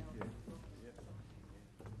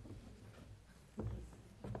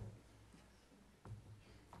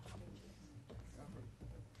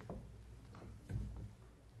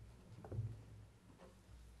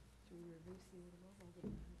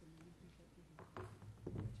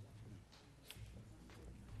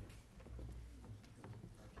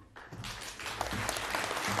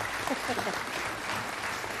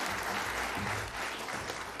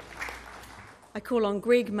 I call on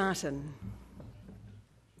Greg Martin.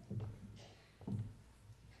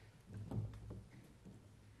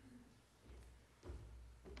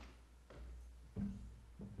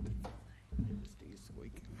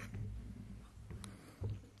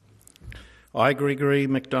 I, Gregory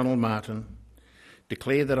MacDonald Martin,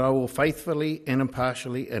 declare that I will faithfully and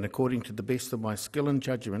impartially and according to the best of my skill and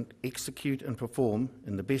judgment execute and perform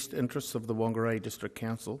in the best interests of the Whangarei District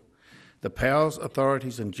Council the powers,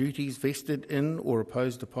 authorities and duties vested in or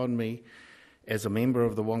imposed upon me as a member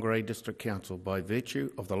of the Whangarei District Council by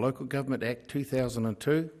virtue of the Local Government Act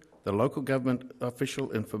 2002, the Local Government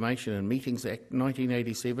Official Information and Meetings Act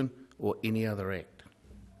 1987, or any other act.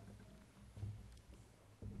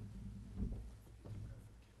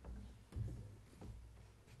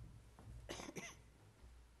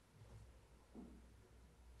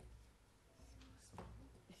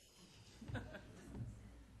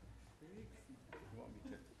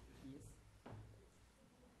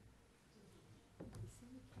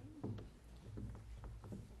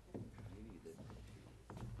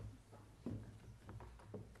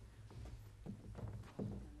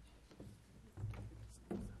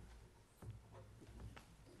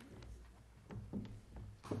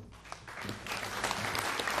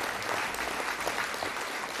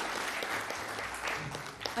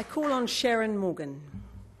 I call on Sharon Morgan.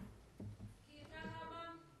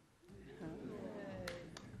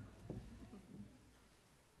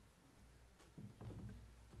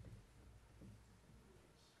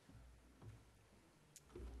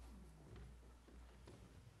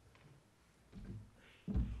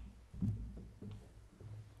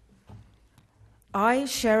 I,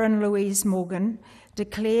 Sharon Louise Morgan,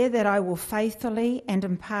 declare that I will faithfully and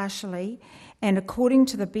impartially and according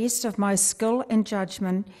to the best of my skill and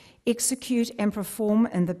judgment execute and perform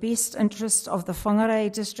in the best interest of the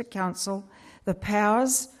Whangarei District Council the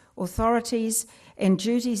powers, authorities and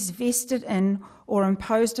duties vested in or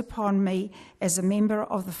imposed upon me as a member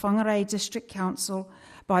of the Whangarei District Council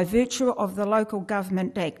by virtue of the Local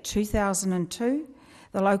Government Act 2002,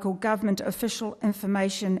 the Local Government Official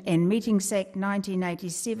Information and Meetings Act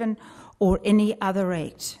 1987, or any other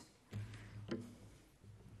act.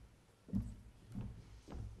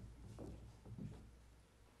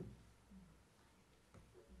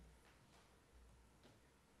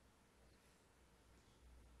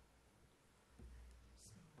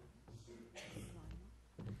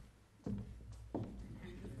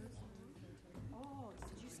 Oh,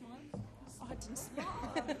 did you smile? Oh, I didn't smile.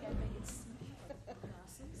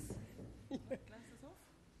 Glasses. Glasses off?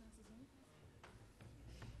 Glasses on?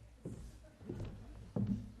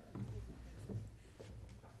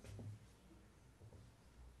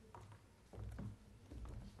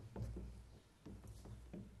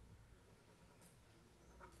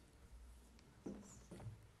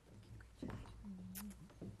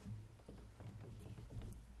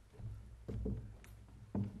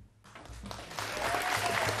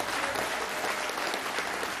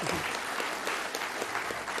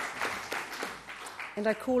 And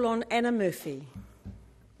I call on Anna Murphy.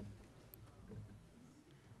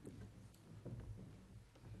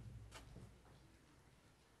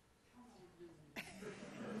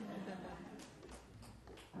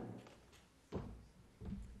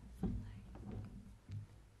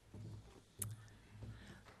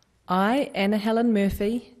 I, Anna Helen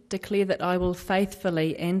Murphy, declare that I will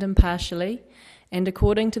faithfully and impartially, and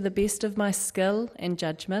according to the best of my skill and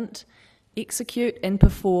judgment, execute and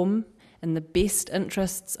perform, in the best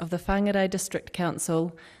interests of the Whangarei District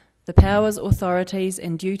Council, the powers, authorities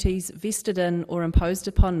and duties vested in or imposed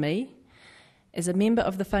upon me as a member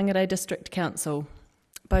of the Whangarei District Council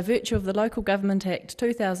by virtue of the Local Government Act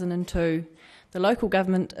 2002, the Local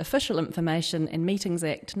Government Official Information and Meetings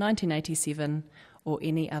Act 1987, or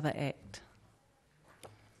any other act.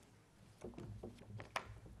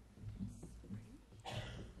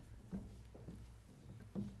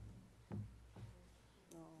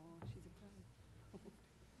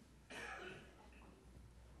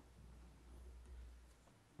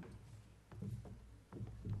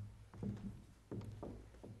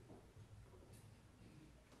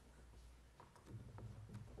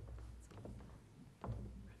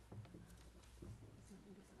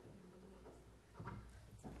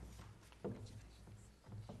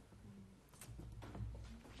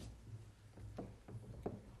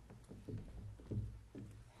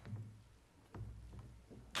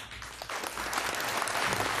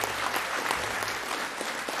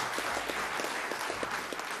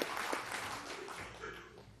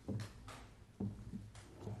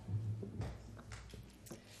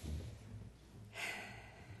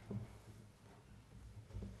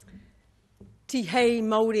 Ti hei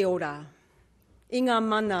Māori ora, i ngā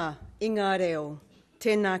mana, i ngā reo,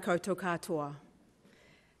 tēnā koutou katoa.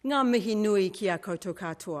 Ngā mihi nui ki a koutou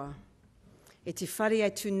katoa. E te whare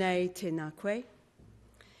atu nei tēnā koe.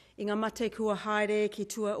 I ngā mate kua haere ki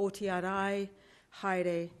tua o te arai,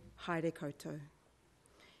 haere, haere koutou.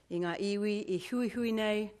 I ngā iwi I hui hui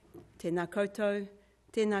nei, tēnā koutou,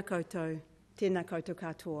 tēnā koutou, tēnā koutou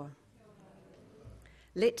katoa.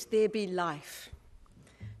 Let there be life.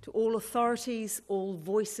 To all authorities, all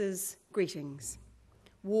voices, greetings.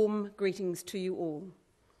 Warm greetings to you all.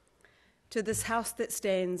 To this house that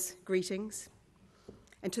stands, greetings.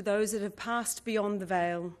 And to those that have passed beyond the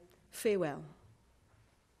veil, farewell.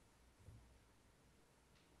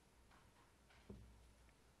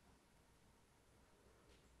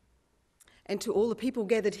 And to all the people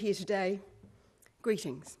gathered here today,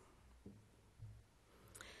 greetings.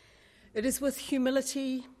 It is with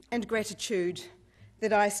humility and gratitude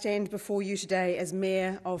that I stand before you today as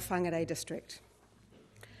Mayor of Whangarei District.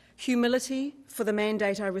 Humility for the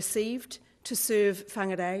mandate I received to serve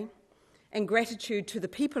Whangarei, and gratitude to the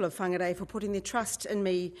people of Whangarei for putting their trust in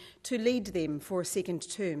me to lead them for a second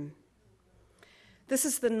term. This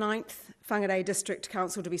is the 9th Whangarei District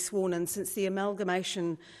Council to be sworn in since the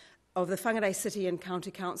amalgamation of the Whangarei City and County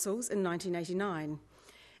Councils in 1989,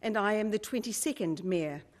 and I am the 22nd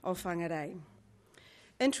Mayor of Whangarei.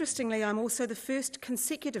 Interestingly, I'm also the first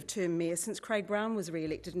consecutive term mayor since Craig Brown was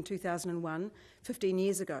re-elected in 2001, 15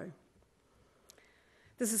 years ago.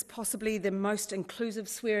 This is possibly the most inclusive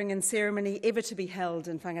swearing-in ceremony ever to be held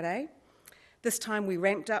in Whangarei. This time we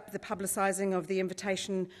ramped up the publicising of the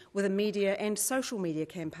invitation with a media and social media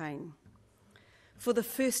campaign. For the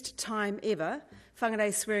first time ever,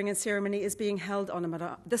 Whangarei's swearing-in ceremony is being held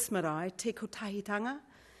on this marae, Te Kotahitanga,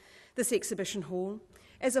 this exhibition hall,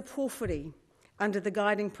 as a pōwhiri, under the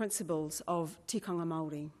guiding principles of tikanga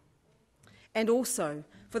Māori. And also,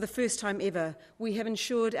 for the first time ever, we have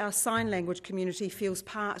ensured our sign language community feels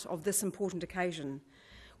part of this important occasion,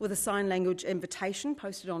 with a sign language invitation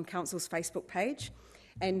posted on Council's Facebook page,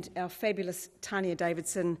 and our fabulous Tania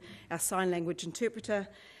Davidson, our sign language interpreter,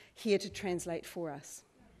 here to translate for us.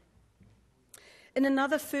 And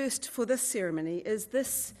another first for this ceremony is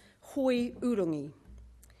this hoi urungi,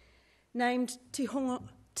 named Te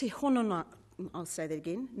Honona, I'll say that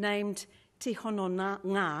again, named Te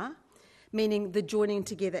Hononga, meaning the joining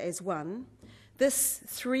together as one. This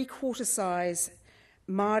 3/4 size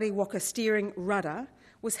Māori waka steering rudder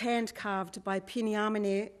was hand-carved by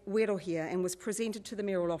Piniamene Werohia and was presented to the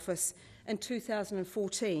Mayoral office in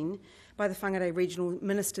 2014 by the Whangarei Regional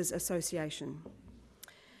Ministers Association.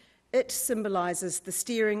 It symbolises the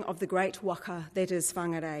steering of the great waka that is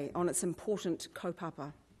Whangarei on its important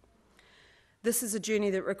kaupapa. This is a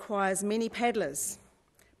journey that requires many paddlers,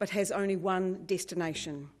 but has only one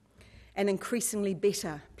destination, an increasingly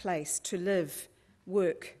better place to live,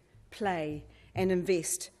 work, play and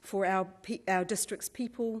invest for our district's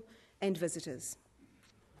people and visitors.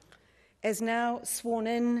 As now sworn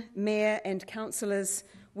in Mayor and councillors,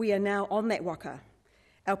 we are now on that waka,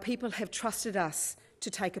 Our people have trusted us to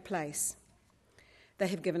take a place. They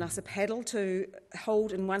have given us a paddle to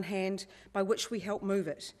hold in one hand by which we help move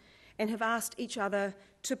it, and have asked each other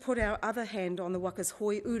to put our other hand on the waka's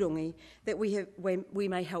hoi urongi that we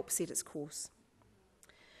may help set its course.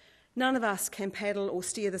 None of us can paddle or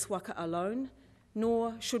steer this waka alone,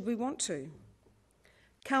 nor should we want to.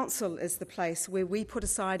 Council is the place where we put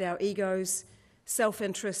aside our egos,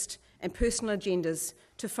 self-interest and personal agendas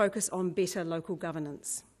to focus on better local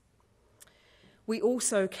governance. We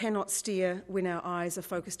also cannot steer when our eyes are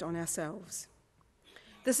focused on ourselves.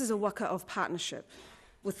 This is a waka of partnership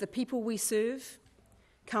with the people we serve,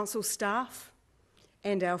 council staff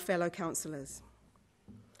and our fellow councillors.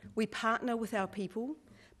 We partner with our people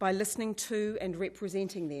by listening to and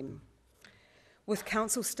representing them, with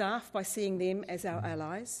council staff by seeing them as our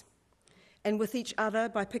allies, and with each other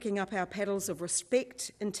by picking up our paddles of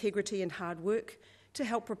respect, integrity and hard work to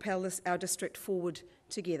help propel our district forward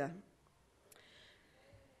together.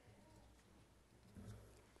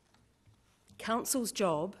 Council's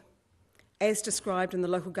job, as described in the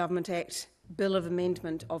Local Government Act Bill of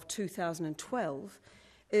Amendment of 2012,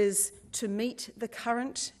 is to meet the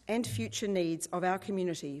current and future needs of our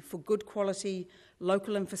community for good quality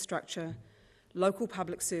local infrastructure, local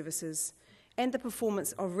public services, and the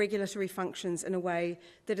performance of regulatory functions in a way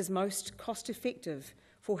that is most cost-effective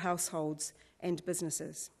for households and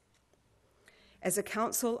businesses. As a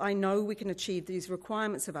council, I know we can achieve these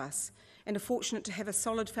requirements of us and are fortunate to have a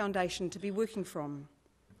solid foundation to be working from.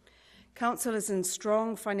 Council is in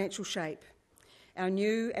strong financial shape. Our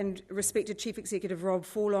new and respected Chief Executive Rob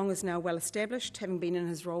Forlong is now well established, having been in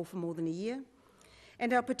his role for more than a year,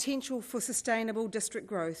 and our potential for sustainable district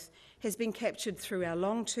growth has been captured through our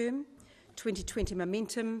long-term 2020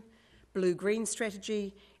 momentum, blue-green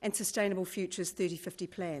strategy and Sustainable Futures 3050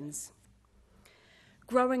 plans.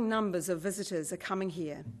 Growing numbers of visitors are coming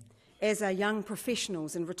here, as are young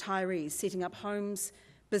professionals and retirees setting up homes,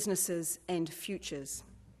 businesses and futures.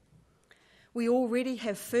 We already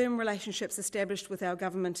have firm relationships established with our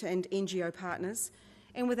government and NGO partners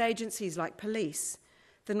and with agencies like police,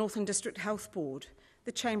 the Northern District Health Board,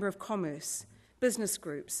 the Chamber of Commerce, business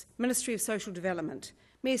groups, Ministry of Social Development,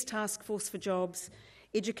 Mayor's Task Force for Jobs,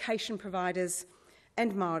 education providers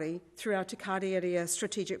and Māori through our Te Kārearea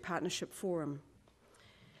Strategic Partnership Forum.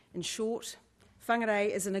 In short, Whangarei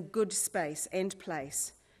is in a good space and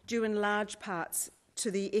place, due in large parts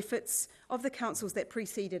to the efforts of the councils that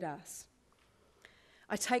preceded us.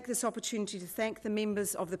 I take this opportunity to thank the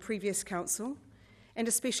members of the previous council, and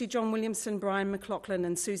especially John Williamson, Brian McLaughlin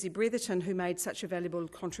and Susie Bretherton, who made such a valuable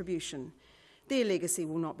contribution. Their legacy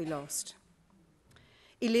will not be lost.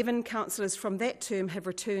 11 councillors from that term have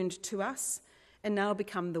returned to us and now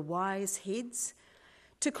become the wise heads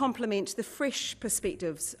to complement the fresh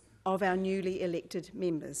perspectives of our newly elected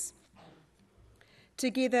members.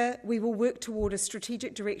 Together, we will work toward a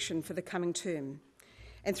strategic direction for the coming term,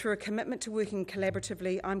 and through a commitment to working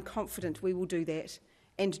collaboratively, I'm confident we will do that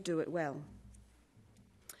and do it well.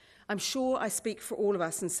 I'm sure I speak for all of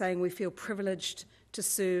us in saying we feel privileged to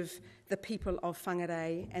serve the people of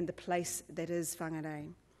Whangarei and the place that is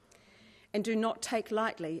Whangarei, and do not take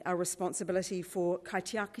lightly our responsibility for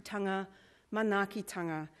kaitiakitanga,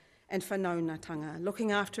 manaakitanga and whanaunatanga,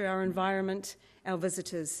 looking after our environment, our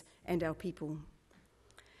visitors and our people.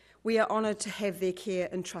 We are honoured to have their care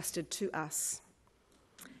entrusted to us.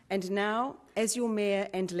 And now, as your Mayor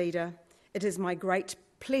and leader, it is my great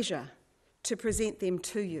pleasure to present them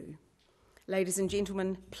to you. Ladies and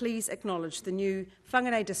gentlemen, please acknowledge the new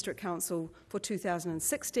Whangarei District Council for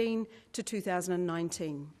 2016 to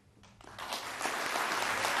 2019.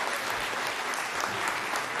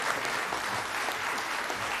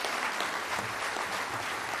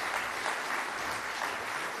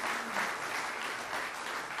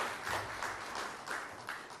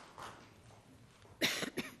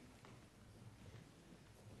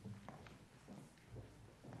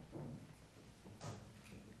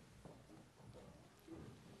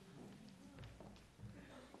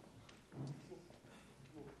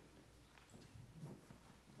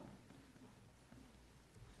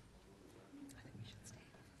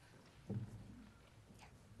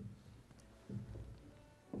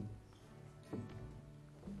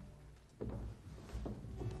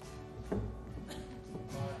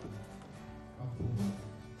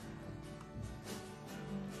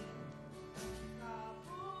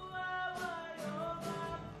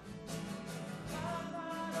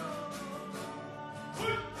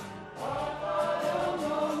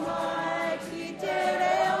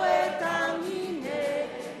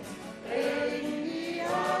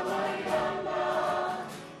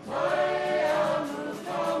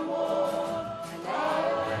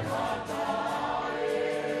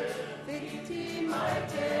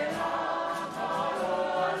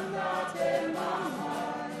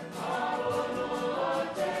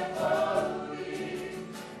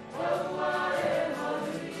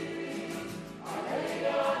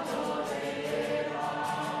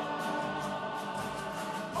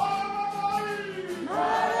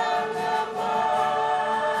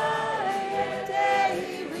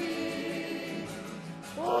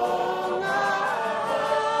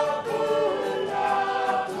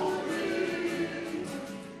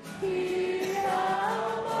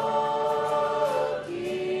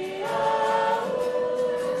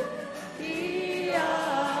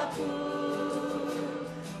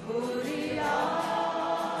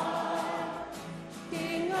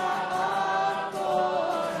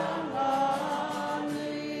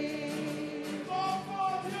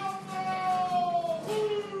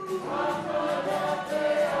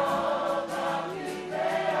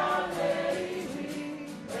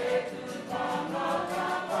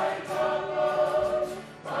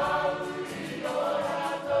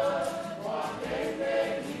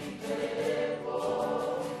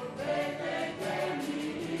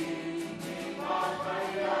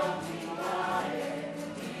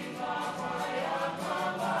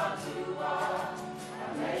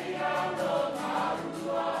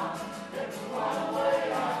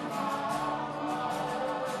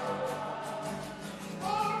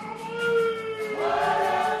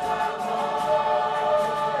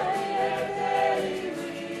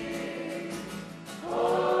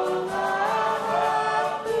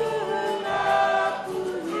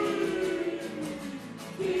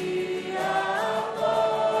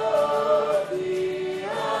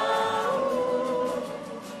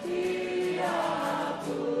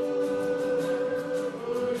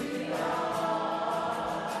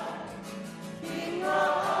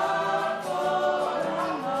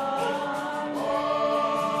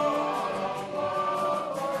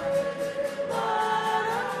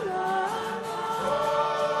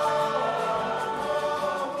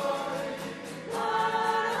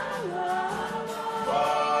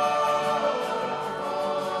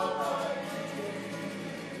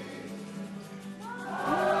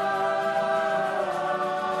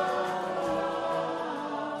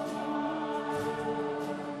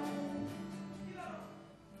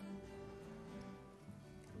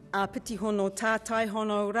 Piti hono tātai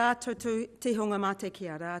hono rātou te honga mate ki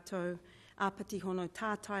a rātou. Piti hono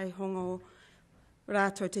tātai hongo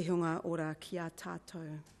rātou te honga ora ki a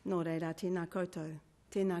tātou. Nō reira, tēnā koutou,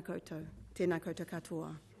 tēnā koutou, tēnā koutou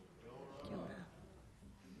katoa. Kia ora.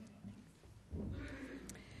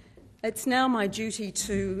 It's now my duty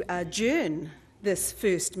to adjourn this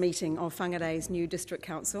first meeting of Whangarei's new District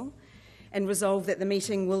Council and resolve that the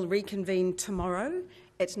meeting will reconvene tomorrow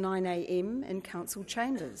at 9 a.m. in Council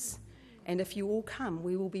Chambers. And if you all come,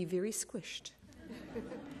 we will be very squished.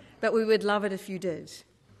 But we would love it if you did.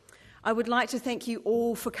 I would like to thank you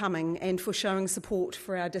all for coming and for showing support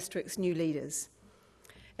for our district's new leaders.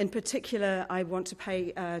 In particular, I want to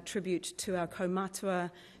pay tribute to our kaumatua,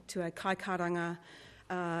 to our kaikaranga,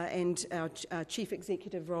 and our Chief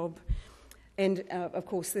Executive, Rob, and of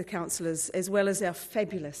course the councillors, as well as our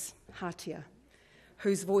fabulous hatia,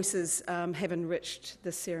 whose voices have enriched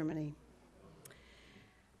this ceremony.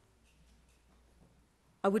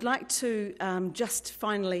 I would like to just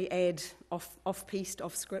finally add, off-piste,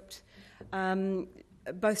 off-script,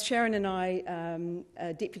 both Sharon and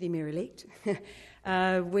I, Deputy Mayor-elect,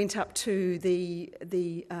 went up to the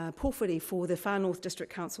pōwhiri for the Far North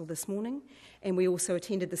District Council this morning, and we also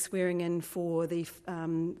attended the swearing-in for the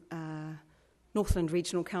Northland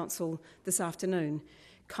Regional Council this afternoon.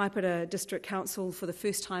 Kaipara District Council, for the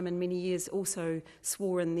first time in many years, also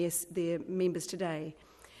swore in their members today.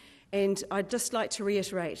 And I'd just like to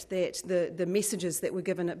reiterate that the messages that were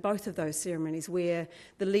given at both of those ceremonies, where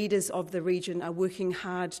the leaders of the region are working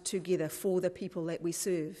hard together for the people that we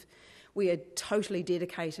serve. We are totally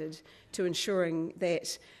dedicated to ensuring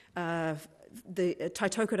that the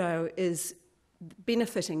Taitokerau is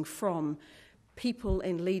benefiting from people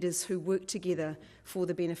and leaders who work together for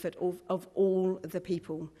the benefit of all the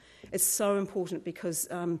people. It's so important because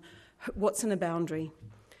what's in a boundary?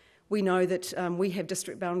 We know that we have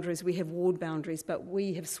district boundaries, we have ward boundaries, but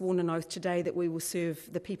we have sworn an oath today that we will serve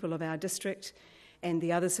the people of our district, and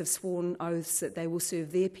the others have sworn oaths that they will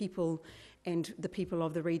serve their people and the people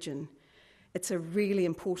of the region. It's a really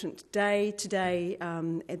important day today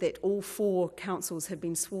that all 4 councils have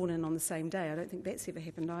been sworn in on the same day. I don't think that's ever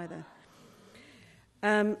happened either.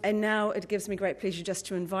 And now it gives me great pleasure just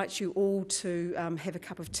to invite you all to have a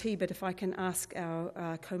cup of tea, but if I can ask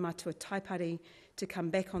our kaumatua taipari to come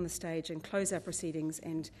back on the stage and close our proceedings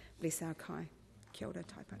and bless our kai. Kia ora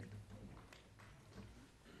taipari.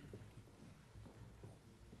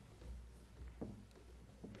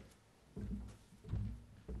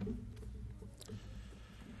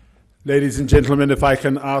 Ladies and gentlemen, if I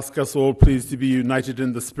can ask us all please to be united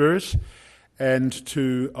in the spirit and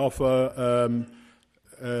to offer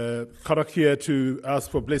karakia to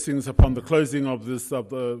ask for blessings upon the closing of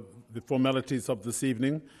the formalities of this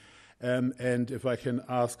evening. And if I can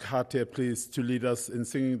ask Hatea please to lead us in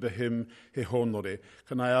singing the hymn He Honore.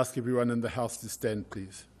 Can I ask everyone in the house to stand,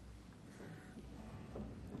 please?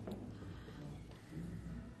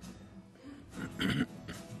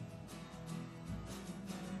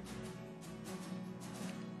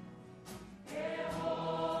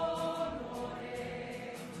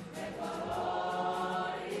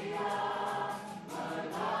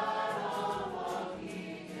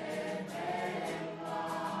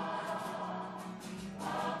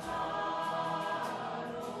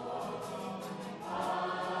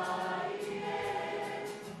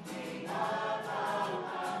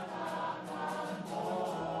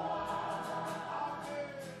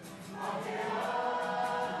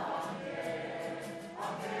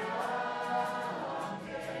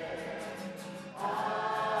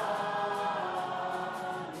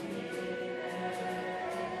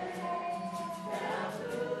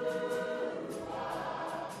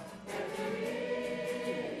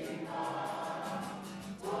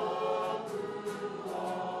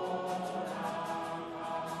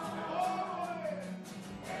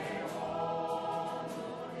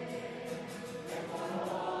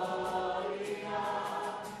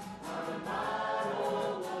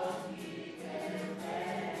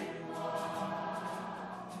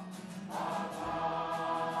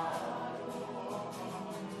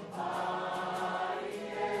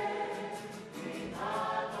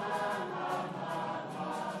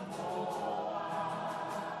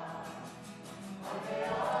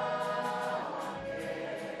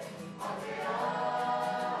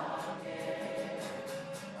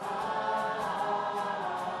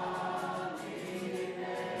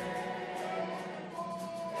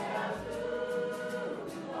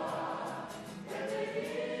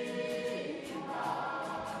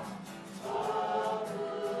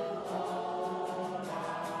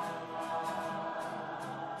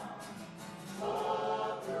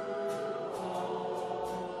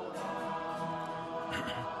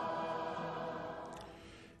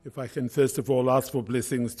 If I can first of all ask for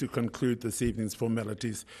blessings to conclude this evening's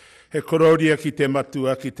formalities. He kororia ki te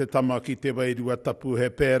matua, ki te tama, ki te wairua tapu, he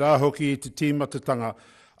pērā hoki I te tīmatatanga,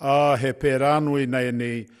 he pērā nui nei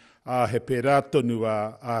nei, he pērā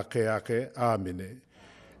tonua, ake ake, āmene.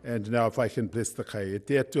 And now if I can bless the kai. E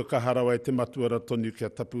te atua ka harawa te matua ra tonu kia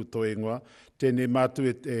tapu to ingoa. Tēnei mātu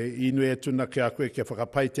inu e tuna ki a koe kia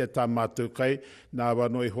whakapaitea tā mātou kai. Nā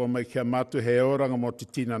wanoi hoa mai kia mātu he oranga mo te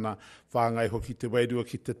tinana. Whāngai hoki te wairua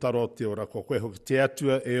ki te taro te ora. Ko koe hoki te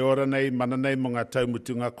atua e ora nei, mana nei mo ngā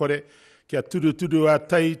taumutu ngā kore. Kia turuturu a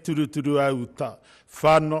tai, turuturu a uta.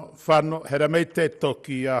 Whano, whano, hera mei te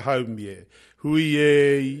toki a haumie. Hui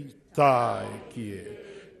e I tāe ki e.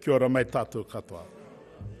 Kia ora mai tātou katoa.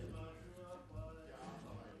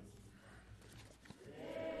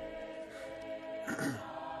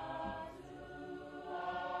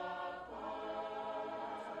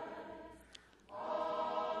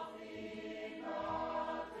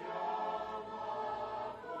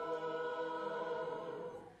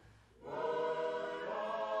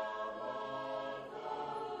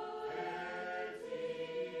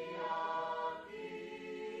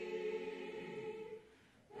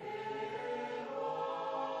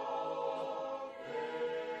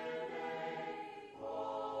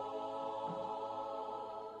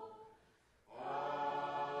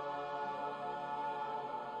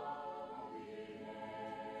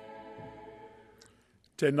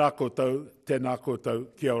 Tēnā koutou,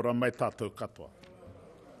 kia ora mai tātou katoa.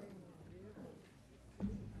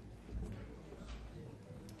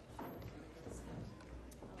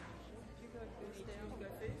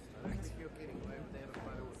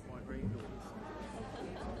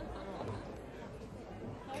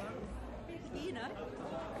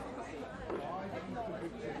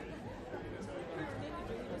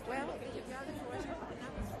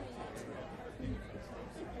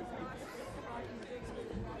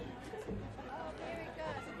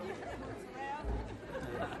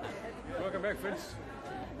 Welcome back, Vince.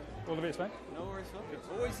 All the best, mate. No worries, Phil.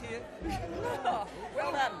 Always here.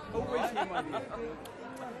 Well done. Always here, my dear.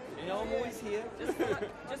 You know I'm always here. Just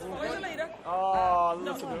follow the leader. Oh,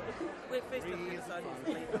 listen to it. We're first to decide who's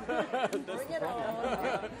the leader. Bring it on.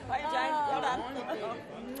 Hey, Jane. Well done.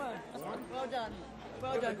 Well done.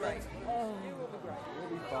 Well done, great. Oh, you will be great. You'll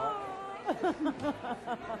be fine.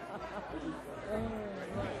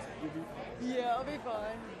 Yeah, I'll be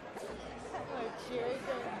fine. Oh, cheery.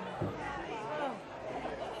 Oh.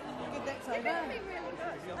 You get that sober?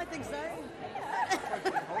 I think so.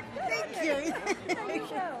 Thank you.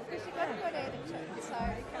 Because you got a good attitude, so I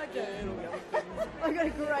do. I've got a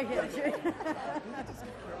great attitude.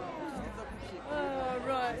 Oh,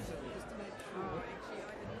 right.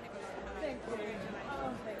 Thank you.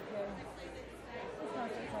 Oh, thank you. It's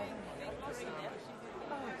nice to see you.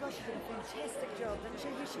 Oh, gosh, she did a fantastic job, didn't she?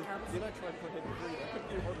 Here she comes. Did I try to put her to breathe? I couldn't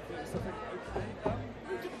get a hold of her, so I think, okay.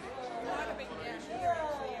 Might have been down here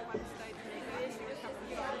actually at one stage previously, a couple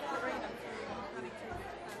of years ago, Karina, running to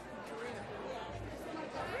Karina.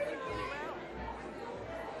 Really well.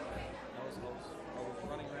 I was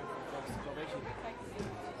running around from job to job actually.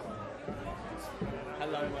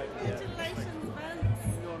 Hello, mate. Congratulations, man.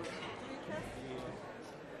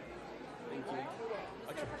 Thank you.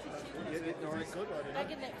 Yeah, no, good. I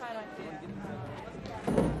get that photo.